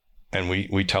can. And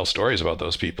we tell stories about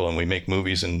those people and we make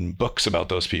movies and books about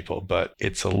those people. But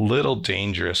it's a little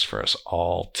dangerous for us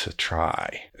all to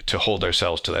try to hold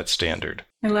ourselves to that standard.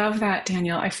 I love that,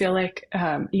 Daniel. I feel like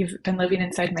you've been living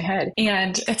inside my head.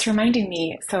 And it's reminding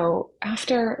me, so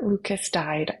after Lucas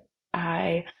died,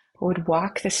 I would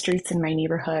walk the streets in my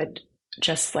neighborhood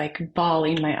just like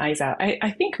bawling my eyes out.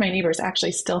 I think my neighbors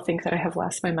actually still think that I have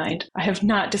lost my mind. I have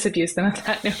not disabused them of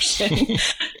that notion.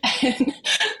 And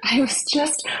I was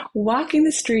just walking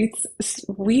the streets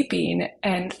weeping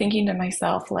and thinking to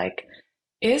myself, like,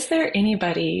 is there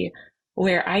anybody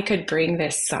where I could bring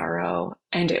this sorrow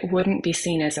and it wouldn't be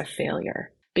seen as a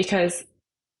failure? Because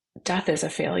death is a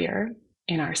failure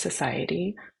in our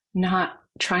society. Not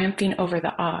triumphing over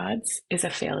the odds is a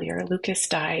failure. Lucas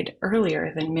died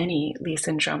earlier than many Lee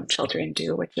syndrome children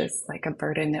do, which is like a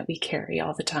burden that we carry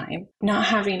all the time. Not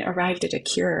having arrived at a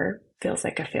cure feels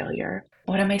like a failure.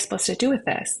 What am I supposed to do with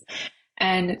this?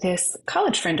 And this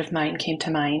college friend of mine came to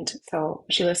mind. So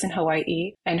she lives in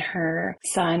Hawaii and her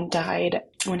son died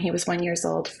when he was 1 year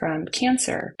old from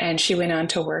cancer. And she went on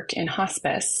to work in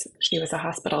hospice. She was a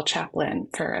hospital chaplain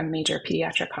for a major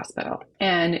pediatric hospital.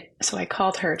 And so I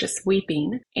called her just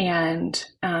weeping. And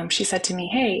she said to me,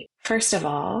 hey, first of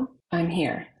all, I'm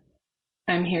here.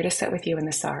 I'm here to sit with you in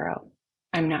the sorrow.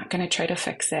 I'm not going to try to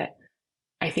fix it.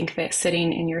 I think that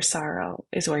sitting in your sorrow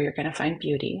is where you're going to find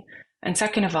beauty. And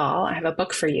second of all, I have a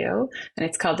book for you, and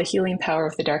it's called The Healing Power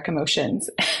of the Dark Emotions.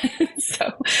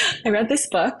 So I read this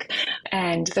book,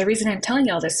 and the reason I'm telling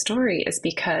you all this story is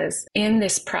because in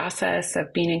this process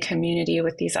of being in community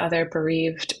with these other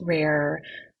bereaved, rare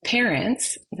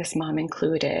parents, this mom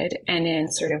included, and in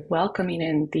sort of welcoming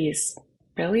in these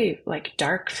really like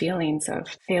dark feelings of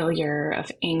failure, of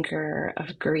anger,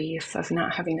 of grief, of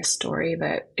not having a story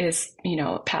that is,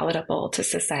 palatable to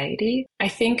society. I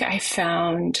think I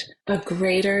found a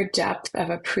greater depth of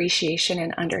appreciation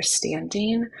and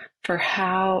understanding for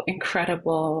how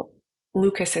incredible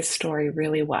Lucas's story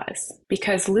really was.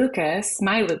 Because Lucas,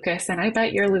 my Lucas, and I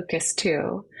bet your Lucas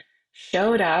too,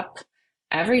 showed up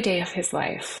every day of his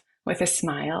life with a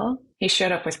smile. He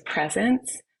showed up with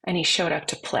presence, and he showed up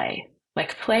to play.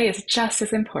 Like, play is just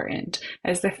as important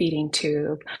as the feeding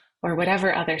tube or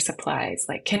whatever other supplies.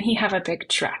 Like, can he have a big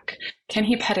truck? Can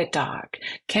he pet a dog?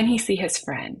 Can he see his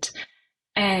friend?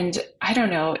 And I don't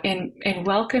know, in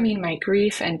welcoming my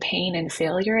grief and pain and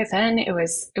failure, then it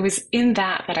was in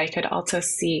that I could also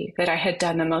see that I had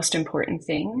done the most important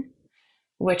thing,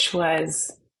 which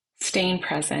was staying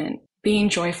present, being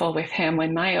joyful with him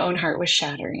when my own heart was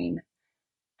shattering,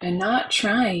 and not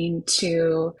trying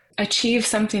to achieve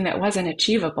something that wasn't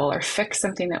achievable or fix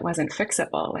something that wasn't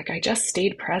fixable. Like, I just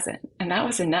stayed present, and that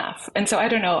was enough. And so I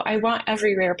don't know, I want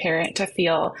every rare parent to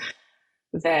feel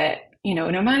that, you know,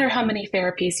 no matter how many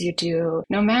therapies you do,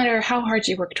 no matter how hard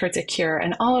you work towards a cure,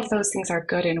 and all of those things are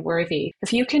good and worthy,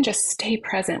 if you can just stay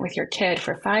present with your kid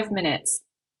for 5 minutes,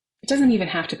 it doesn't even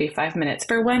have to be 5 minutes,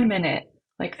 for 1 minute,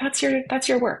 like, that's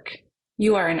your work.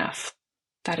 You are enough.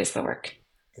 That is the work.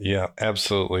 Yeah,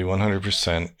 absolutely.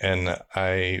 100%. And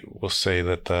I will say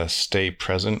that the stay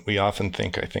present, we often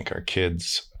think, I think our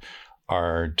kids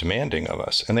are demanding of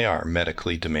us, and they are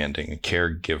medically demanding,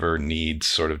 caregiver needs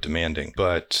sort of demanding.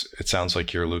 But it sounds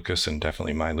like your Lucas, and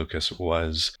definitely my Lucas,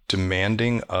 was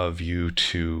demanding of you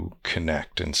to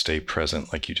connect and stay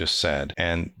present, like you just said.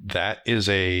 And that is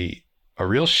a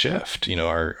real shift. You know,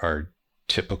 our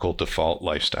typical default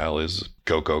lifestyle is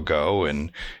go, go, go.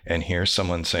 And here's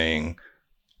someone saying,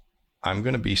 I'm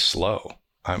going to be slow.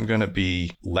 I'm going to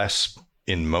be less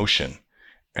in motion,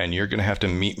 and you're going to have to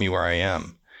meet me where I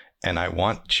am. And I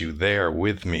want you there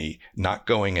with me, not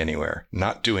going anywhere,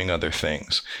 not doing other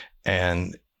things.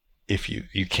 And if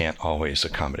you can't always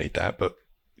accommodate that, but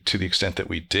to the extent that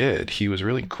we did, he was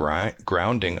really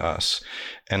grounding us.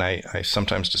 And I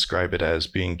sometimes describe it as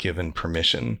being given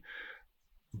permission,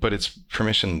 but it's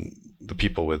permission. The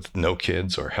people with no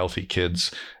kids or healthy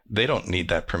kids, they don't need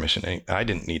that permission. I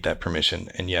didn't need that permission.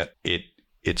 And yet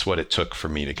it's what it took for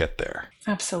me to get there.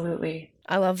 Absolutely.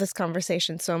 I love this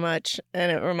conversation so much.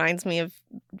 And it reminds me of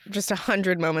just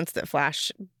 100 moments that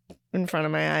flash in front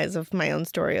of my eyes of my own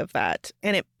story of that.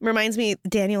 And it reminds me,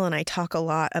 Daniel and I talk a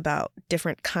lot about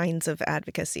different kinds of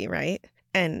advocacy, right?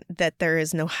 And that there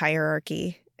is no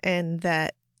hierarchy, and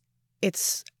that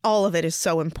it's all of it is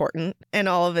so important, and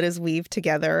all of it is weaved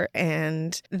together,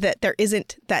 and that there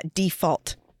isn't that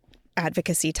default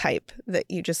advocacy type that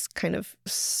you just kind of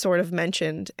sort of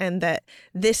mentioned, and that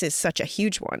this is such a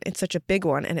huge one. It's such a big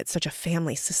one, and it's such a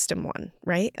family system one,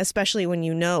 right? Especially when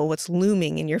you know what's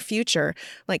looming in your future,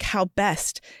 like how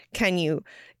best can you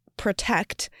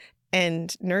protect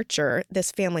and nurture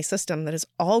this family system that is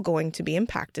all going to be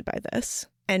impacted by this.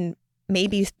 And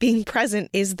maybe being present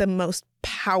is the most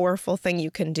powerful thing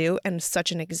you can do, and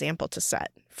such an example to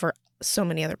set for so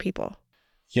many other people.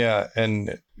 Yeah.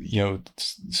 And, you know,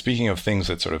 speaking of things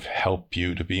that sort of help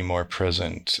you to be more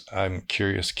present, I'm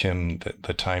curious, Kim, that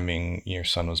the timing, your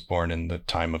son was born in the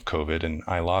time of COVID, and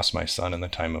I lost my son in the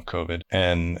time of COVID.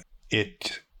 And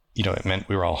it meant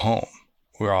we were all home.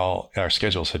 Our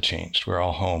schedules had changed. We were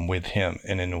all home with him.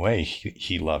 And in a way,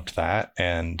 he loved that.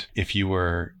 And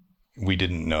we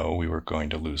didn't know we were going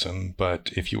to lose him.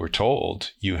 But if you were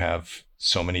told you have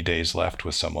so many days left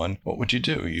with someone, what would you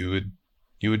do?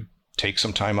 You would take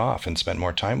some time off and spend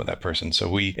more time with that person. So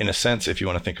we, in a sense, if you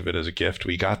want to think of it as a gift,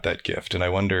 we got that gift. And I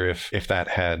wonder if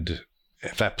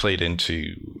that played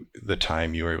into the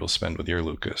time you were able to spend with your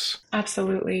Lucas.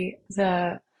 Absolutely.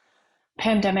 The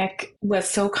pandemic was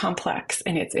so complex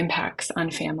in its impacts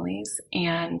on families,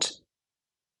 and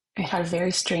it had a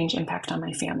very strange impact on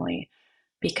my family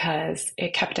because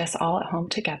it kept us all at home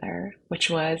together, which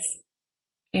was,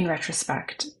 in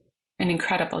retrospect, an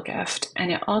incredible gift.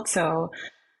 And it also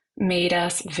made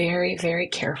us very, very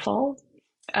careful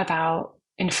about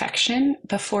infection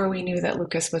before we knew that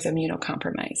Lucas was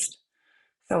immunocompromised.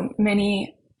 So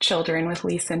many children with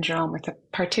Lee syndrome, with a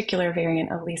particular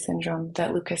variant of Lee syndrome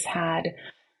that Lucas had,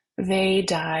 they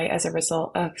die as a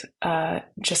result of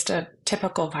just a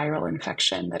typical viral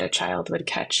infection that a child would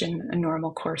catch in a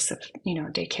normal course of,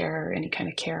 daycare or any kind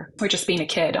of care, or just being a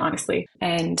kid, honestly.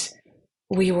 And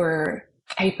we were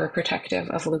hyper protective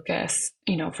of Lucas,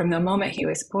 from the moment he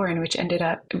was born, which ended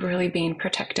up really being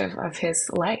protective of his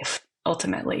life,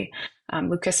 ultimately.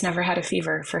 Lucas never had a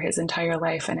fever for his entire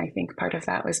life. And I think part of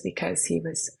that was because he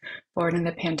was born in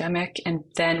the pandemic. And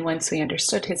then once we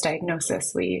understood his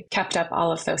diagnosis, we kept up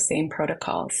all of those same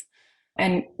protocols.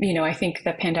 And, I think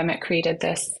the pandemic created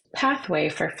this pathway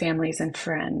for families and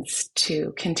friends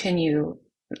to continue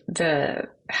the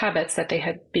habits that they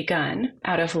had begun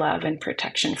out of love and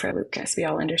protection for Lucas. We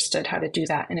all understood how to do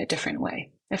that in a different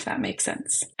way. if that makes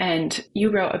sense. And you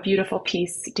wrote a beautiful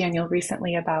piece, Daniel,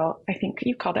 recently about, I think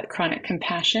you called it chronic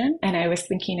compassion. And I was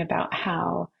thinking about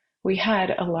how we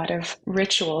had a lot of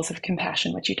rituals of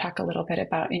compassion, which you talk a little bit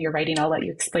about in your writing. I'll let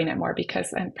you explain it more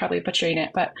because I'm probably butchering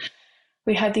it, but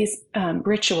we had these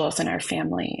rituals in our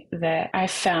family that I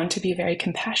found to be very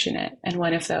compassionate. And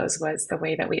one of those was the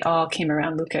way that we all came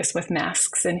around Lucas with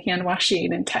masks and hand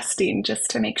washing and testing just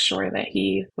to make sure that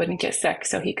he wouldn't get sick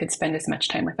so he could spend as much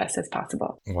time with us as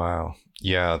possible. Wow.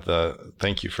 Yeah.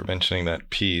 Thank you for mentioning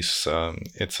that piece.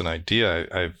 It's an idea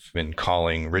I've been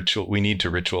calling ritual. We need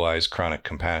to ritualize chronic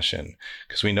compassion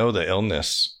because we know the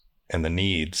illness and the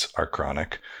needs are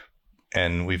chronic.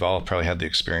 And we've all probably had the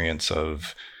experience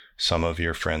of some of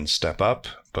your friends step up,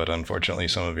 but unfortunately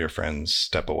some of your friends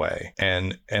step away.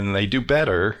 And they do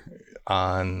better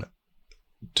on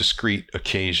discrete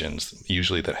occasions,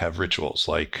 usually that have rituals,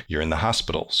 like you're in the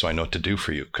hospital, so I know what to do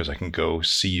for you because I can go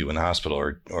see you in the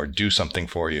hospital or do something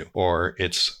for you. Or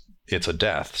it's a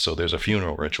death, so there's a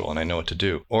funeral ritual and I know what to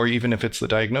do. Or even if it's the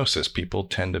diagnosis, people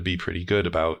tend to be pretty good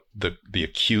about the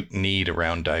acute need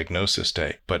around diagnosis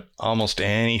day. But almost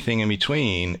anything in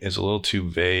between is a little too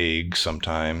vague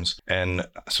sometimes. And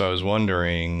so I was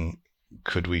wondering,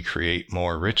 could we create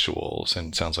more rituals?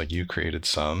 And it sounds like you created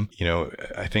some.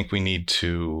 I think we need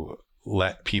to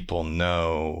let people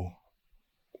know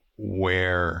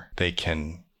where they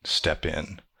can step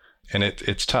in. And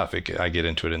it's tough. I get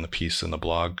into it in the piece in the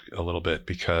blog a little bit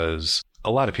because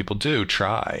a lot of people do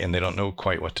try and they don't know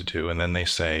quite what to do. And then they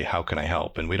say, how can I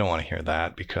help? And we don't want to hear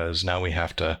that because now we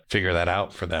have to figure that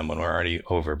out for them when we're already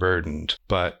overburdened.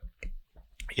 But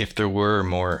if there were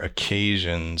more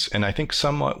occasions, and I think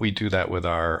somewhat we do that with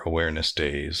our awareness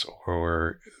days,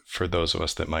 or for those of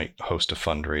us that might host a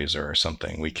fundraiser or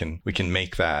something, we can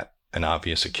make that an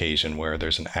obvious occasion where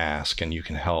there's an ask and you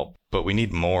can help, but we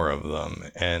need more of them.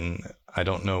 And I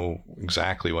don't know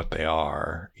exactly what they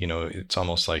are. It's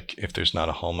almost like if there's not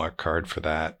a Hallmark card for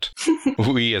that,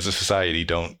 we as a society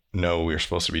don't know we're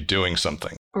supposed to be doing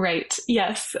something. Right.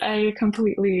 Yes, I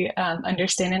completely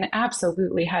understand and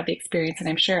absolutely had the experience. And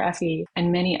I'm sure Effie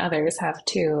and many others have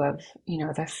too of,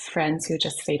 the friends who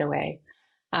just fade away.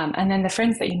 And then the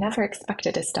friends that you never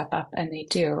expected to step up and they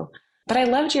do. But I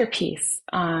loved your piece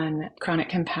on chronic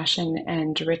compassion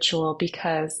and ritual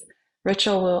because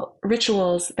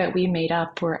rituals that we made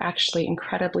up were actually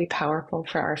incredibly powerful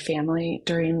for our family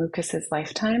during Lucas's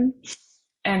lifetime.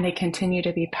 And they continue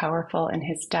to be powerful in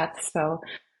his death. So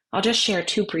I'll just share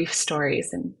two brief stories,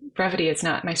 and brevity is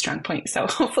not my strong point, so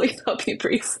hopefully they'll be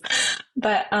brief.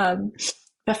 But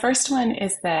the first one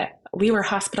is that we were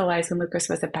hospitalized when Lucas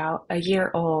was about a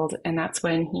year old, and that's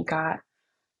when he got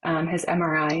his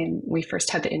MRI, and we first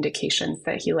had the indications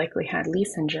that he likely had Lee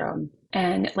syndrome.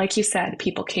 And like you said,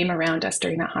 people came around us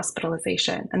during that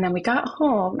hospitalization. And then we got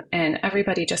home, and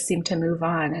everybody just seemed to move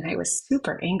on, and I was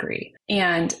super angry.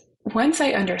 And once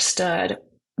I understood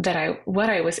what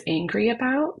I was angry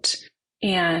about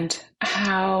and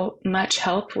how much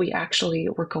help we actually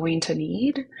were going to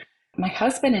need, my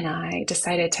husband and I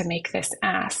decided to make this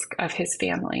ask of his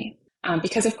family.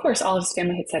 Because of course, all of his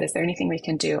family had said, is there anything we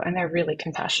can do? And they're really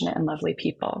compassionate and lovely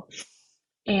people.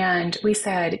 And we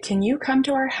said, can you come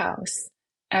to our house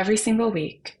every single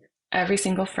week, every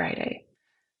single Friday?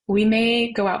 We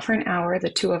may go out for an hour, the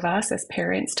two of us as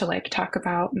parents, to talk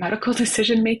about medical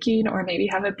decision making or maybe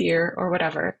have a beer or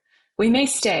whatever. We may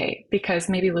stay because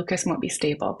maybe Lucas won't be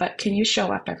stable, but can you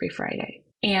show up every Friday?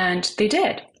 And they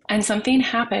did. And something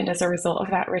happened as a result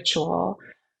of that ritual,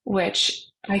 which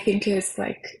I think is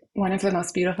one of the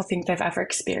most beautiful things I've ever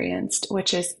experienced,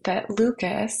 which is that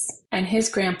Lucas and his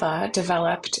grandpa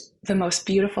developed the most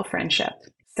beautiful friendship.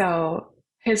 So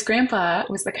his grandpa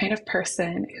was the kind of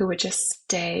person who would just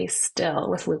stay still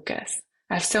with Lucas.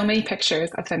 I have so many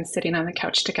pictures of them sitting on the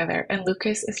couch together, and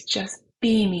Lucas is just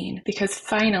beaming because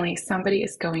finally somebody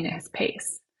is going at his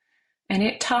pace. And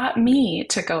it taught me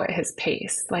to go at his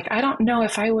pace. I don't know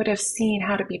if I would have seen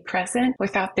how to be present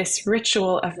without this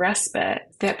ritual of respite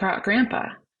that brought Grandpa.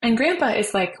 And Grandpa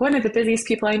is one of the busiest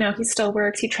people I know. He still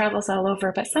works, he travels all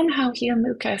over, but somehow he and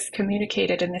Lucas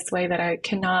communicated in this way that I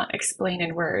cannot explain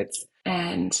in words.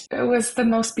 And it was the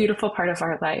most beautiful part of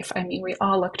our life. I mean, we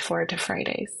all looked forward to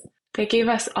Fridays. They gave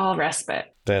us all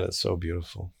respite. That is so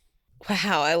beautiful.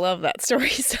 Wow, I love that story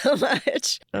so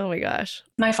much. Oh my gosh.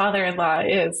 My father-in-law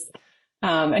is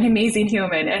an amazing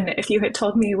human. And if you had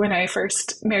told me when I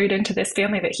first married into this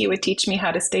family that he would teach me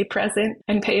how to stay present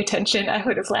and pay attention, I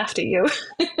would have laughed at you.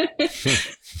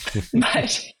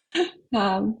 But,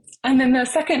 and then the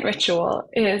second ritual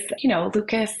is,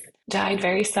 Lucas died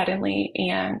very suddenly,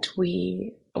 and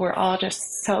we were all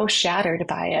just so shattered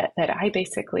by it that I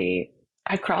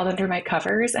I crawled under my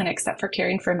covers, and except for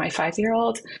caring for my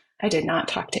 5-year-old, I did not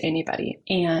talk to anybody.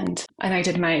 And I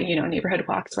did my, neighborhood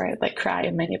walks where I'd like cry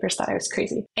and my neighbors thought I was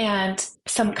crazy. And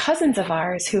some cousins of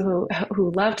ours who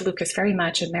loved Lucas very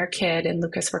much, and their kid and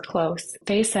Lucas were close,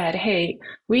 they said, hey,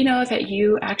 we know that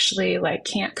you actually like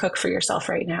can't cook for yourself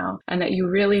right now and that you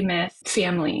really miss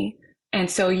family.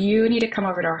 And so you need to come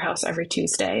over to our house every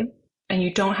Tuesday. And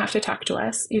you don't have to talk to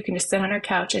us. You can just sit on our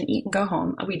couch and eat and go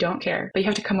home. We don't care. But you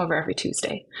have to come over every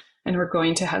Tuesday. And we're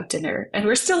going to have dinner. And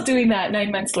we're still doing that 9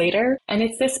 months later. And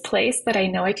it's this place that I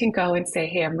know I can go and say,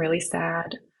 hey, I'm really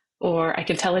sad. Or I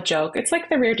can tell a joke. It's like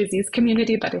the rare disease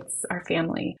community, but it's our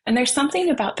family. And there's something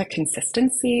about the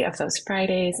consistency of those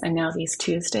Fridays and now these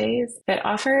Tuesdays that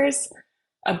offers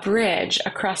a bridge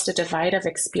across a divide of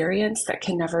experience that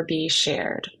can never be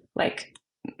shared. Like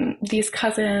these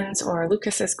cousins or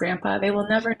Lucas's grandpa, they will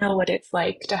never know what it's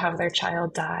like to have their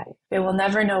child die. They will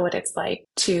never know what it's like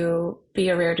to be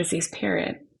a rare disease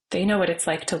parent. They know what it's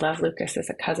like to love Lucas as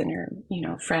a cousin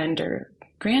or, friend or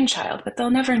grandchild, but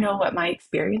they'll never know what my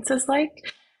experience is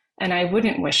like. And I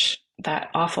wouldn't wish that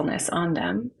awfulness on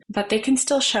them, but they can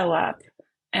still show up.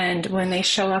 And when they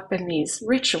show up in these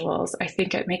rituals, I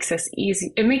think it makes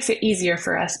it easier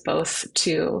for us both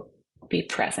to be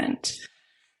present.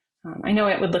 I know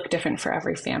it would look different for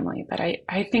every family, but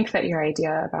I think that your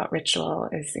idea about ritual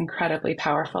is incredibly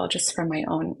powerful just from my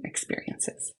own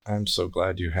experiences. I'm so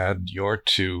glad you had your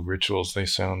 2 rituals. They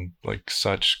sound like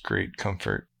such great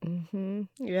comfort. Mm-hmm.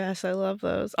 Yes, I love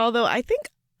those. Although I think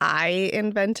I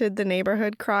invented the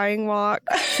neighborhood crying walk.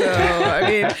 So, I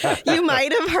mean, you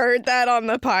might have heard that on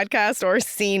the podcast or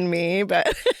seen me,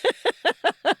 but...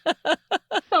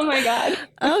 Oh my God.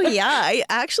 Oh, yeah. I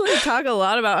actually talk a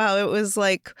lot about how it was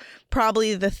like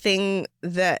probably the thing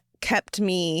that kept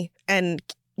me and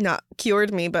not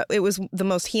cured me, but it was the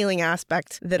most healing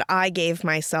aspect that I gave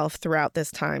myself throughout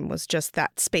this time was just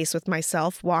that space with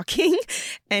myself, walking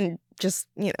and just,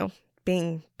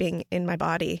 being in my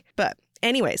body. But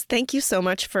anyways, thank you so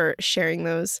much for sharing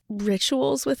those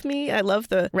rituals with me. I love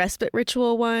the respite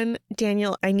ritual one.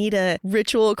 Daniel, I need a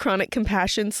ritual chronic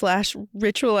compassion /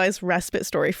 ritualized respite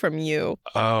story from you.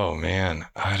 Oh, man.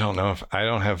 I don't know if I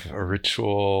don't have a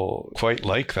ritual quite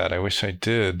like that. I wish I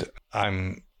did.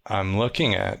 I'm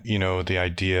looking at, the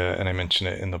idea, and I mentioned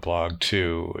it in the blog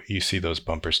too. You see those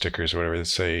bumper stickers or whatever that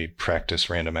say practice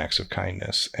random acts of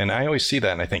kindness. And I always see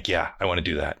that and I think, yeah, I want to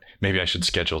do that. Maybe I should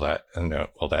schedule that. And no,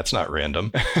 well, that's not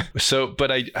random.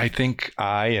 But I think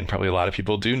I and probably a lot of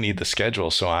people do need the schedule.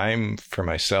 So I'm, for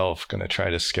myself, going to try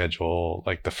to schedule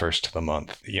like the first of the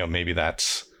month. Maybe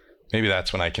that's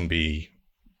when I can be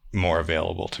more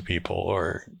available to people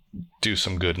or do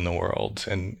some good in the world.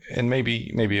 And maybe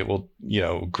it will,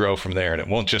 grow from there, and it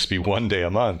won't just be one day a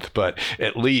month, but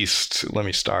at least let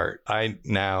me start. And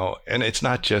it's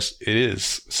not just, it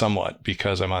is somewhat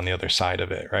because I'm on the other side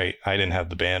of it, right? I didn't have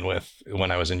the bandwidth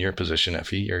when I was in your position,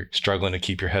 Effie. You're struggling to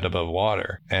keep your head above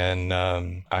water. And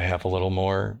I have a little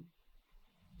more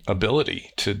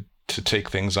ability to take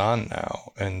things on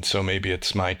now. And so maybe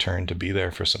it's my turn to be there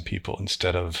for some people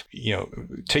instead of,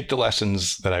 take the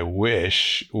lessons that I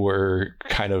wish were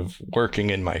kind of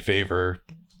working in my favor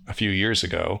a few years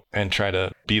ago and try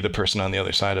to be the person on the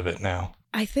other side of it now.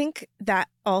 I think that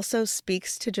also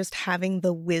speaks to just having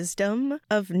the wisdom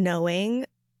of knowing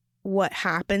what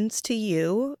happens to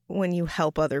you when you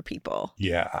help other people.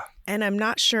 Yeah. And I'm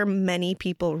not sure many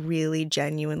people really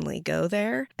genuinely go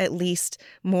there, at least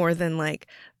more than like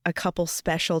a couple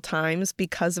special times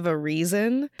because of a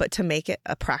reason. But to make it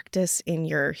a practice in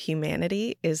your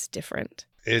humanity is different.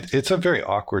 It's a very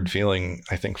awkward feeling,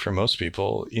 I think, for most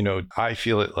people. I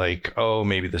feel it like, oh,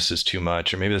 maybe this is too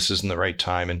much or maybe this isn't the right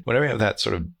time. And whenever I have that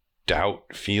sort of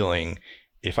doubt feeling,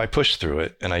 if I push through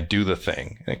it and I do the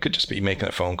thing, and it could just be making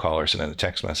a phone call or sending a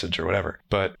text message or whatever,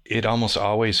 but it almost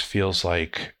always feels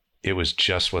like it was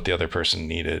just what the other person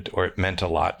needed, or it meant a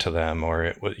lot to them, or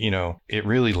it was, it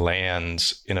really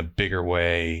lands in a bigger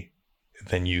way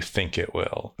than you think it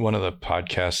will. One of the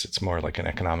podcasts, it's more like an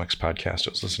economics podcast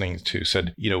I was listening to,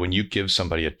 said, when you give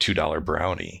somebody a $2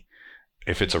 brownie,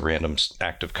 if it's a random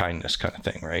act of kindness kind of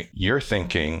thing, right? You're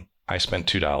thinking, I spent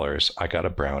 $2, I got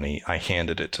a brownie, I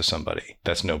handed it to somebody.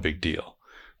 That's no big deal.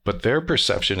 But their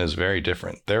perception is very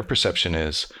different. Their perception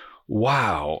is,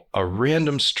 wow, a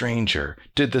random stranger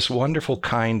did this wonderful,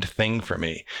 kind thing for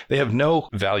me. They have no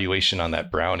valuation on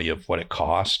that brownie of what it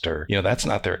cost, or, that's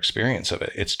not their experience of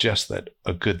it. It's just that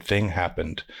a good thing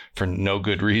happened for no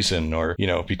good reason, or,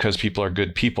 because people are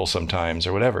good people sometimes,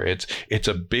 or whatever. It's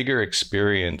a bigger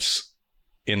experience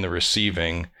in the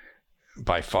receiving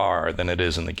by far than it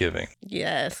is in the giving.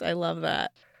 Yes, I love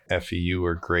that. Effie, you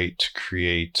were great to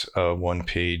create a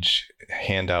one-page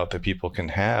handout that people can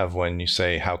have when you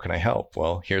say, how can I help?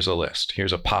 Well, here's a list.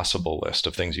 Here's a possible list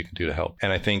of things you can do to help.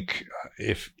 And I think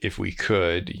if we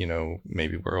could,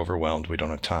 maybe we're overwhelmed, we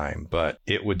don't have time, but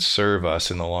it would serve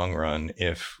us in the long run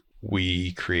if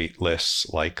we create lists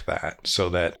like that, so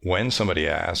that when somebody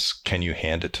asks, can you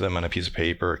hand it to them on a piece of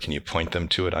paper? Or can you point them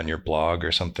to it on your blog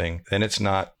or something? Then it's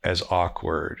not as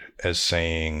awkward as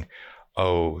saying,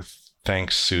 oh,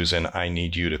 thanks, Susan, I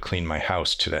need you to clean my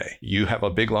house today. You have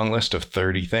a big long list of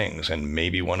 30 things, and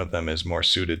maybe one of them is more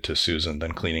suited to Susan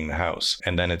than cleaning the house.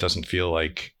 And then it doesn't feel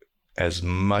like as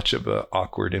much of an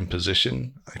awkward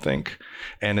imposition, I think.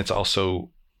 And it's also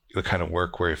the kind of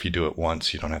work where if you do it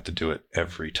once, you don't have to do it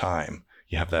every time.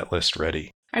 You have that list ready.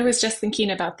 I was just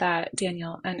thinking about that,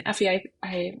 Daniel. And Effie,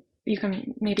 you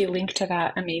can maybe link to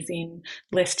that amazing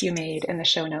list you made in the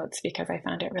show notes, because I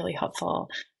found it really helpful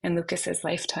in Lucas's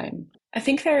lifetime. I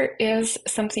think there is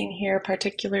something here,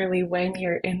 particularly when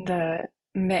you're in the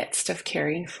midst of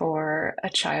caring for a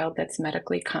child that's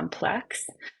medically complex,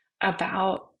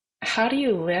 about how do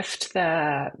you lift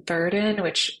the burden,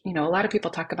 which, a lot of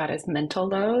people talk about as mental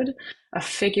load, of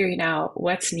figuring out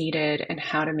what's needed and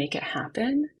how to make it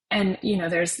happen. And,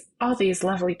 there's all these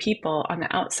lovely people on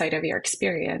the outside of your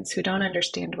experience who don't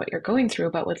understand what you're going through,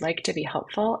 but would like to be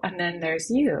helpful. And then there's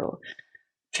you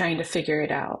trying to figure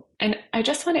it out. And I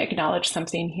just want to acknowledge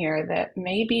something here that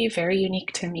may be very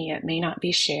unique to me. It may not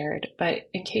be shared, but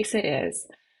in case it is,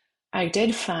 I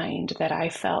did find that I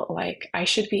felt like I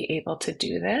should be able to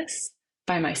do this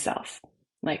by myself.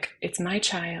 Like, it's my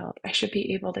child. I should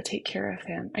be able to take care of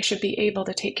him. I should be able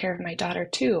to take care of my daughter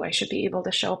too. I should be able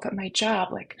to show up at my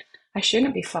job. Like, I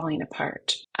shouldn't be falling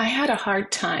apart. I had a hard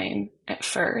time at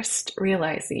first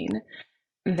realizing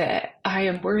that I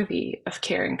am worthy of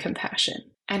care and compassion.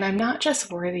 And I'm not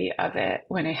just worthy of it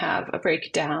when I have a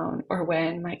breakdown or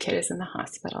when my kid is in the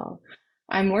hospital.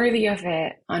 I'm worthy of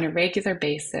it on a regular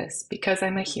basis because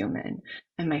I'm a human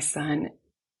and my son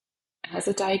has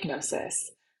a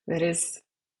diagnosis that is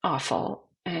awful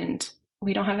and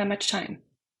we don't have that much time.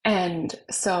 And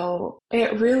so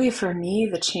it really, for me,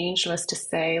 the change was to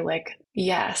say, like,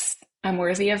 yes, I'm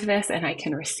worthy of this and I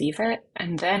can receive it.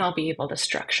 And then I'll be able to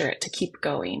structure it to keep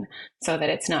going so that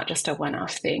it's not just a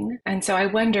one-off thing. And so I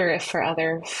wonder if for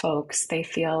other folks, they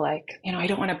feel like, I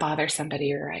don't want to bother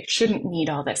somebody, or I shouldn't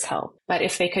need all this help. But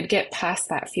if they could get past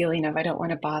that feeling of I don't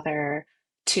want to bother,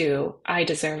 to I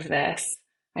deserve this,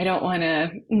 I don't want to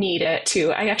need it,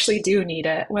 to I actually do need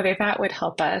it, whether that would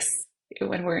help us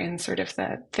when we're in sort of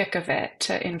the thick of it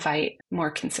to invite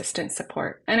more consistent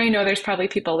support. And I know there's probably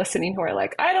people listening who are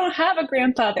like, I don't have a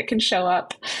grandpa that can show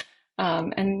up.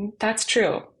 And that's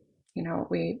true.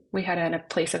 We had a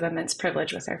place of immense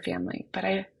privilege with our family, but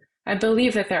I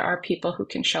believe that there are people who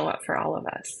can show up for all of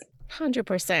us.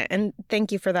 100%. And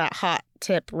thank you for that hot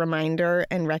tip reminder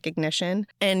and recognition.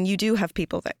 And you do have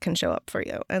people that can show up for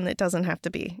you. And it doesn't have to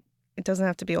be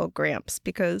old Gramps,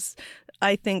 because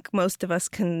I think most of us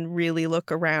can really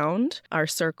look around our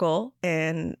circle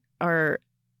and our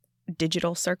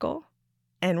digital circle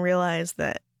and realize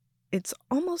that it's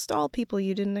almost all people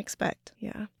you didn't expect.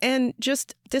 Yeah. And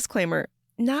just disclaimer,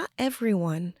 not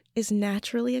everyone is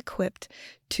naturally equipped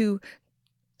to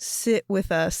sit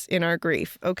with us in our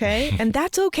grief, okay? And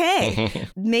that's okay.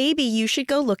 Maybe you should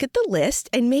go look at the list,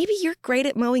 and maybe you're great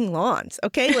at mowing lawns,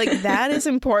 okay? Like, that is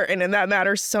important and that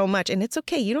matters so much. And it's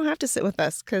okay. You don't have to sit with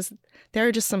us, because there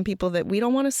are just some people that we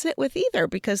don't want to sit with either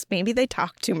because maybe they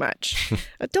talk too much.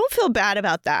 Don't feel bad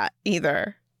about that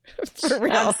either. For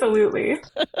real. Absolutely.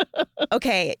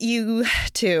 Okay, you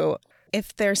too.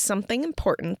 If there's something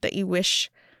important that you wish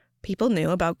people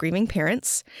knew about grieving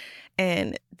parents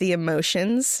and the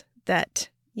emotions that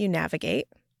you navigate,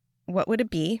 what would it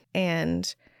be?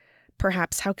 And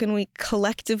perhaps how can we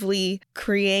collectively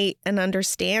create an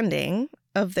understanding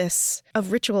of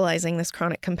ritualizing this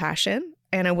chronic compassion?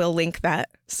 And I will link that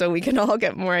so we can all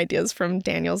get more ideas from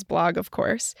Daniel's blog, of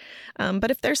course. But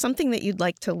if there's something that you'd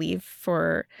like to leave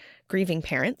for grieving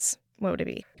parents, what would it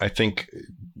be? I think,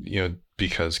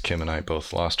 because Kim and I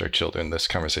both lost our children, this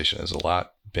conversation has a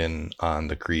lot been on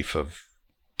the grief of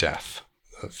death,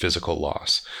 physical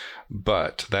loss.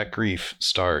 But that grief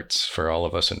starts for all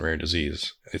of us in rare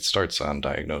disease. It starts on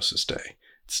diagnosis day.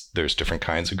 There's different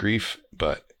kinds of grief,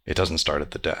 but it doesn't start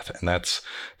at the death. And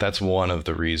that's one of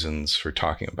the reasons for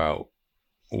talking about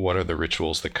what are the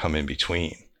rituals that come in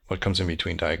between. What comes in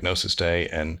between diagnosis day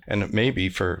and maybe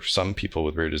for some people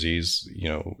with rare disease,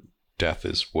 death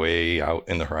is way out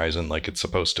in the horizon like it's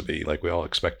supposed to be, like we all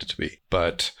expect it to be.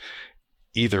 But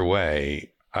either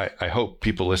way, I hope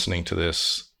people listening to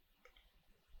this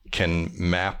can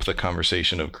map the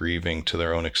conversation of grieving to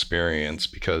their own experience,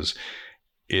 because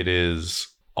it is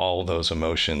all those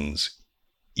emotions,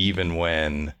 even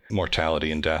when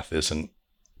mortality and death isn't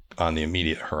on the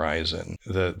immediate horizon.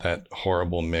 That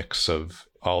horrible mix of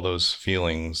all those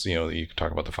feelings, you can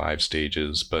talk about the 5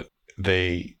 stages, but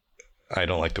I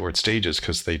don't like the word stages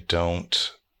because you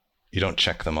don't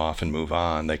check them off and move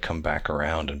on. They come back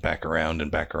around and back around and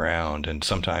back around. And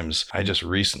sometimes I just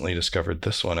recently discovered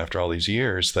this one after all these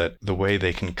years, that the way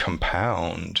they can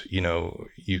compound,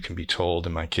 you can be told,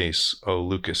 in my case, oh,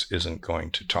 Lucas isn't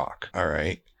going to talk. All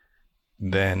right.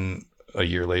 Then a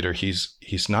year later,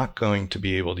 he's not going to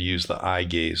be able to use the eye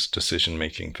gaze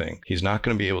decision-making thing. He's not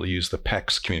going to be able to use the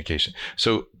PECS communication.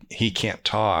 So he can't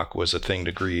talk was a thing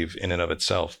to grieve in and of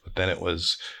itself. But then it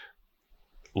was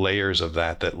layers of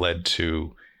that led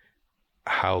to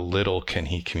how little can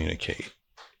he communicate.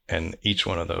 And each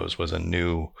one of those was a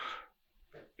new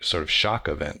sort of shock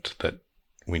event that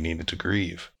we needed to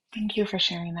grieve. Thank you for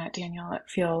sharing that, Daniel. It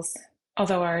feels,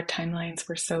 although our timelines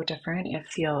were so different, it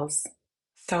feels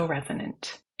so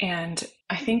resonant. And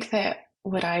I think that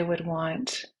what I would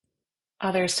want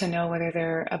others to know, whether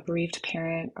they're a bereaved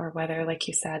parent or whether, like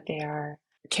you said, they are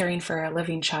caring for a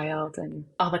living child and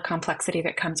all the complexity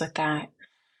that comes with that,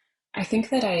 I think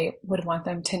that I would want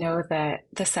them to know that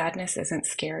the sadness isn't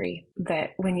scary,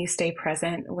 that when you stay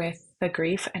present with the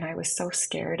grief, and I was so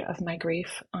scared of my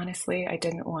grief, honestly, I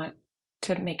didn't want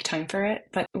to make time for it.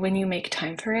 But when you make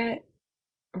time for it,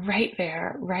 right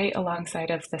there, right alongside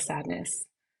of the sadness,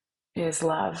 is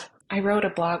love. I wrote a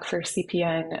blog for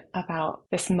CPN about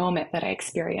this moment that I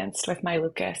experienced with my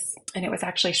Lucas, and it was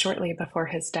actually shortly before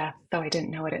his death, though I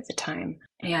didn't know it at the time.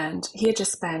 And he had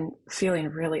just been feeling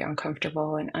really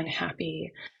uncomfortable and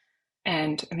unhappy.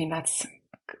 And I mean, that's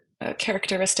a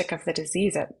characteristic of the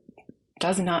disease. It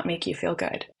does not make you feel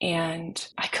good. And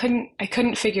I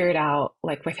couldn't figure it out,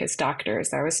 like with his doctors.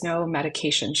 There was no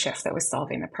medication shift that was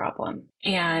solving the problem.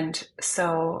 And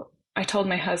so I told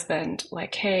my husband,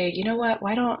 like, hey, you know what?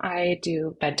 Why don't I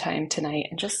do bedtime tonight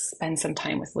and just spend some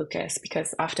time with Lucas?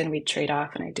 Because often we'd trade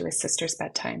off and I'd do his sister's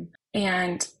bedtime.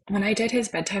 And when I did his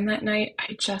bedtime that night,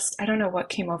 I don't know what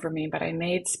came over me, but I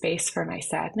made space for my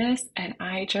sadness. And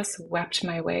I just wept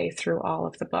my way through all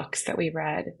of the books that we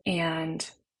read and,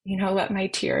 let my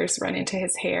tears run into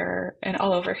his hair and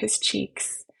all over his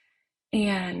cheeks.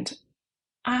 And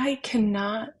I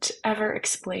cannot ever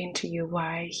explain to you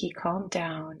why he calmed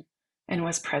down and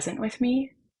was present with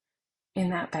me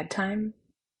in that bedtime.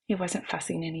 He wasn't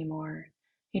fussing anymore.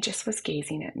 He just was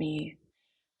gazing at me.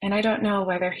 And I don't know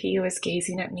whether he was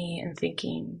gazing at me and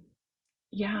thinking,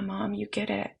 yeah, Mom, you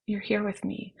get it. You're here with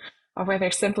me. Or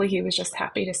whether simply he was just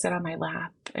happy to sit on my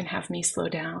lap and have me slow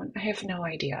down. I have no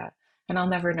idea. And I'll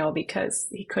never know because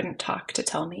he couldn't talk to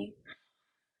tell me.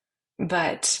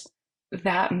 But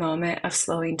that moment of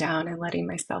slowing down and letting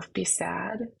myself be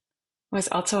sad was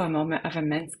also a moment of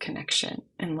immense connection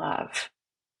and love.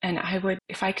 And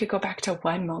if I could go back to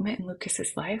one moment in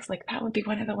Lucas's life, like that would be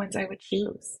one of the ones I would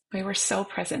choose. We were so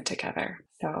present together.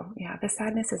 So yeah, the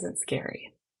sadness isn't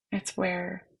scary. It's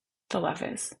where the love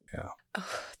is. Yeah.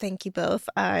 Oh, thank you both.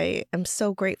 I am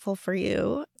so grateful for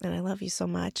you and I love you so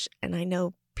much. And I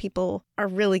know people are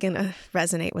really going to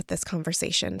resonate with this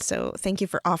conversation. So thank you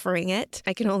for offering it.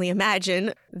 I can only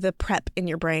imagine the prep in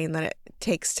your brain that it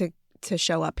takes to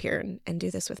show up here and do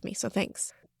this with me. So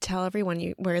thanks. Tell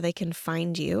everyone where they can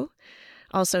find you.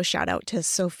 Also, shout out to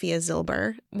Sophia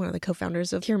Zilber, one of the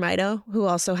co-founders of Curmido, who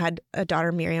also had a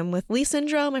daughter, Miriam, with Lee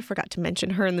syndrome. I forgot to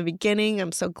mention her in the beginning.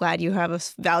 I'm so glad you have a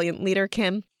valiant leader,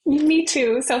 Kim. Me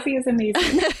too. Sophie is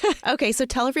amazing. Okay, so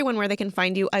tell everyone where they can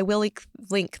find you. I will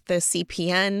link the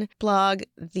CPN blog,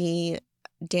 the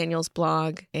Daniel's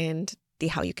blog, and the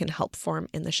How You Can Help form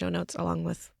in the show notes, along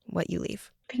with what you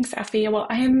leave. Thanks, Effie. Well,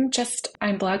 I'm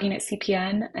blogging at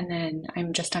CPN, and then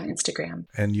I'm just on Instagram.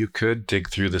 And you could dig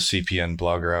through the CPN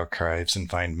blogger archives and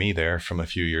find me there from a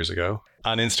few years ago.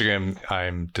 On Instagram,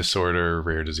 I'm Disorder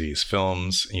Rare Disease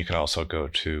Films. You can also go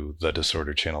to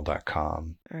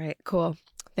thedisorderchannel.com. All right, cool.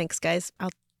 Thanks, guys. I'll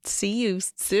see you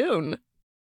soon.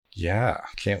 Yeah,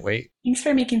 can't wait. Thanks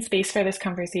for making space for this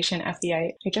conversation, Effie.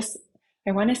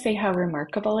 I want to say how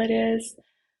remarkable it is,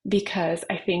 because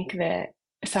I think that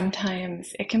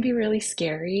sometimes it can be really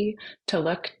scary to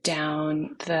look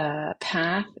down the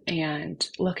path and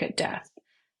look at death.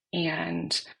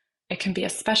 And it can be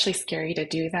especially scary to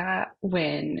do that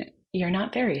when you're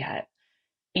not there yet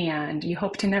and you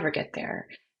hope to never get there.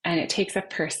 And it takes a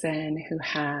person who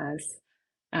has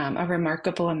a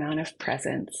remarkable amount of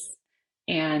presence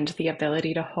and the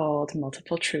ability to hold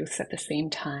multiple truths at the same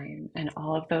time and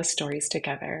all of those stories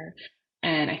together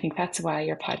And I think that's why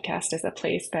your podcast is a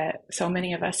place that so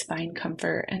many of us find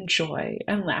comfort and joy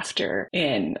and laughter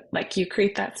in. Like, you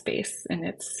create that space, and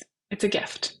it's a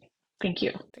gift. Thank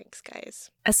you. Thanks,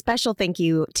 guys. A special thank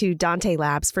you to Dante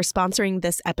Labs for sponsoring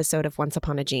this episode of Once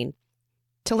Upon a Gene.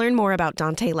 To learn more about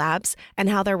Dante Labs and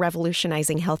how they're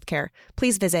revolutionizing healthcare,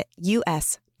 please visit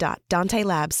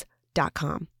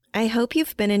us.dantelabs.com. I hope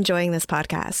you've been enjoying this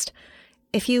podcast.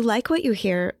 If you like what you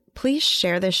hear, please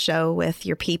share this show with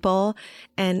your people,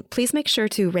 and please make sure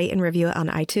to rate and review it on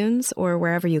iTunes or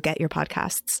wherever you get your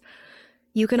podcasts.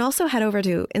 You can also head over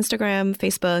to Instagram,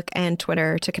 Facebook, and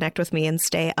Twitter to connect with me and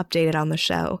stay updated on the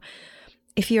show.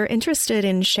 If you're interested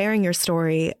in sharing your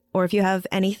story, or if you have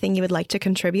anything you would like to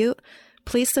contribute,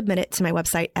 please submit it to my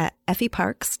website at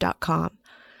effieparks.com.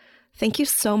 Thank you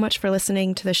so much for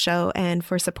listening to the show and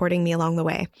for supporting me along the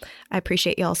way. I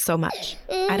appreciate y'all so much.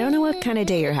 I don't know what kind of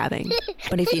day you're having,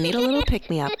 but if you need a little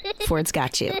pick-me-up, Ford's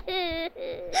got you.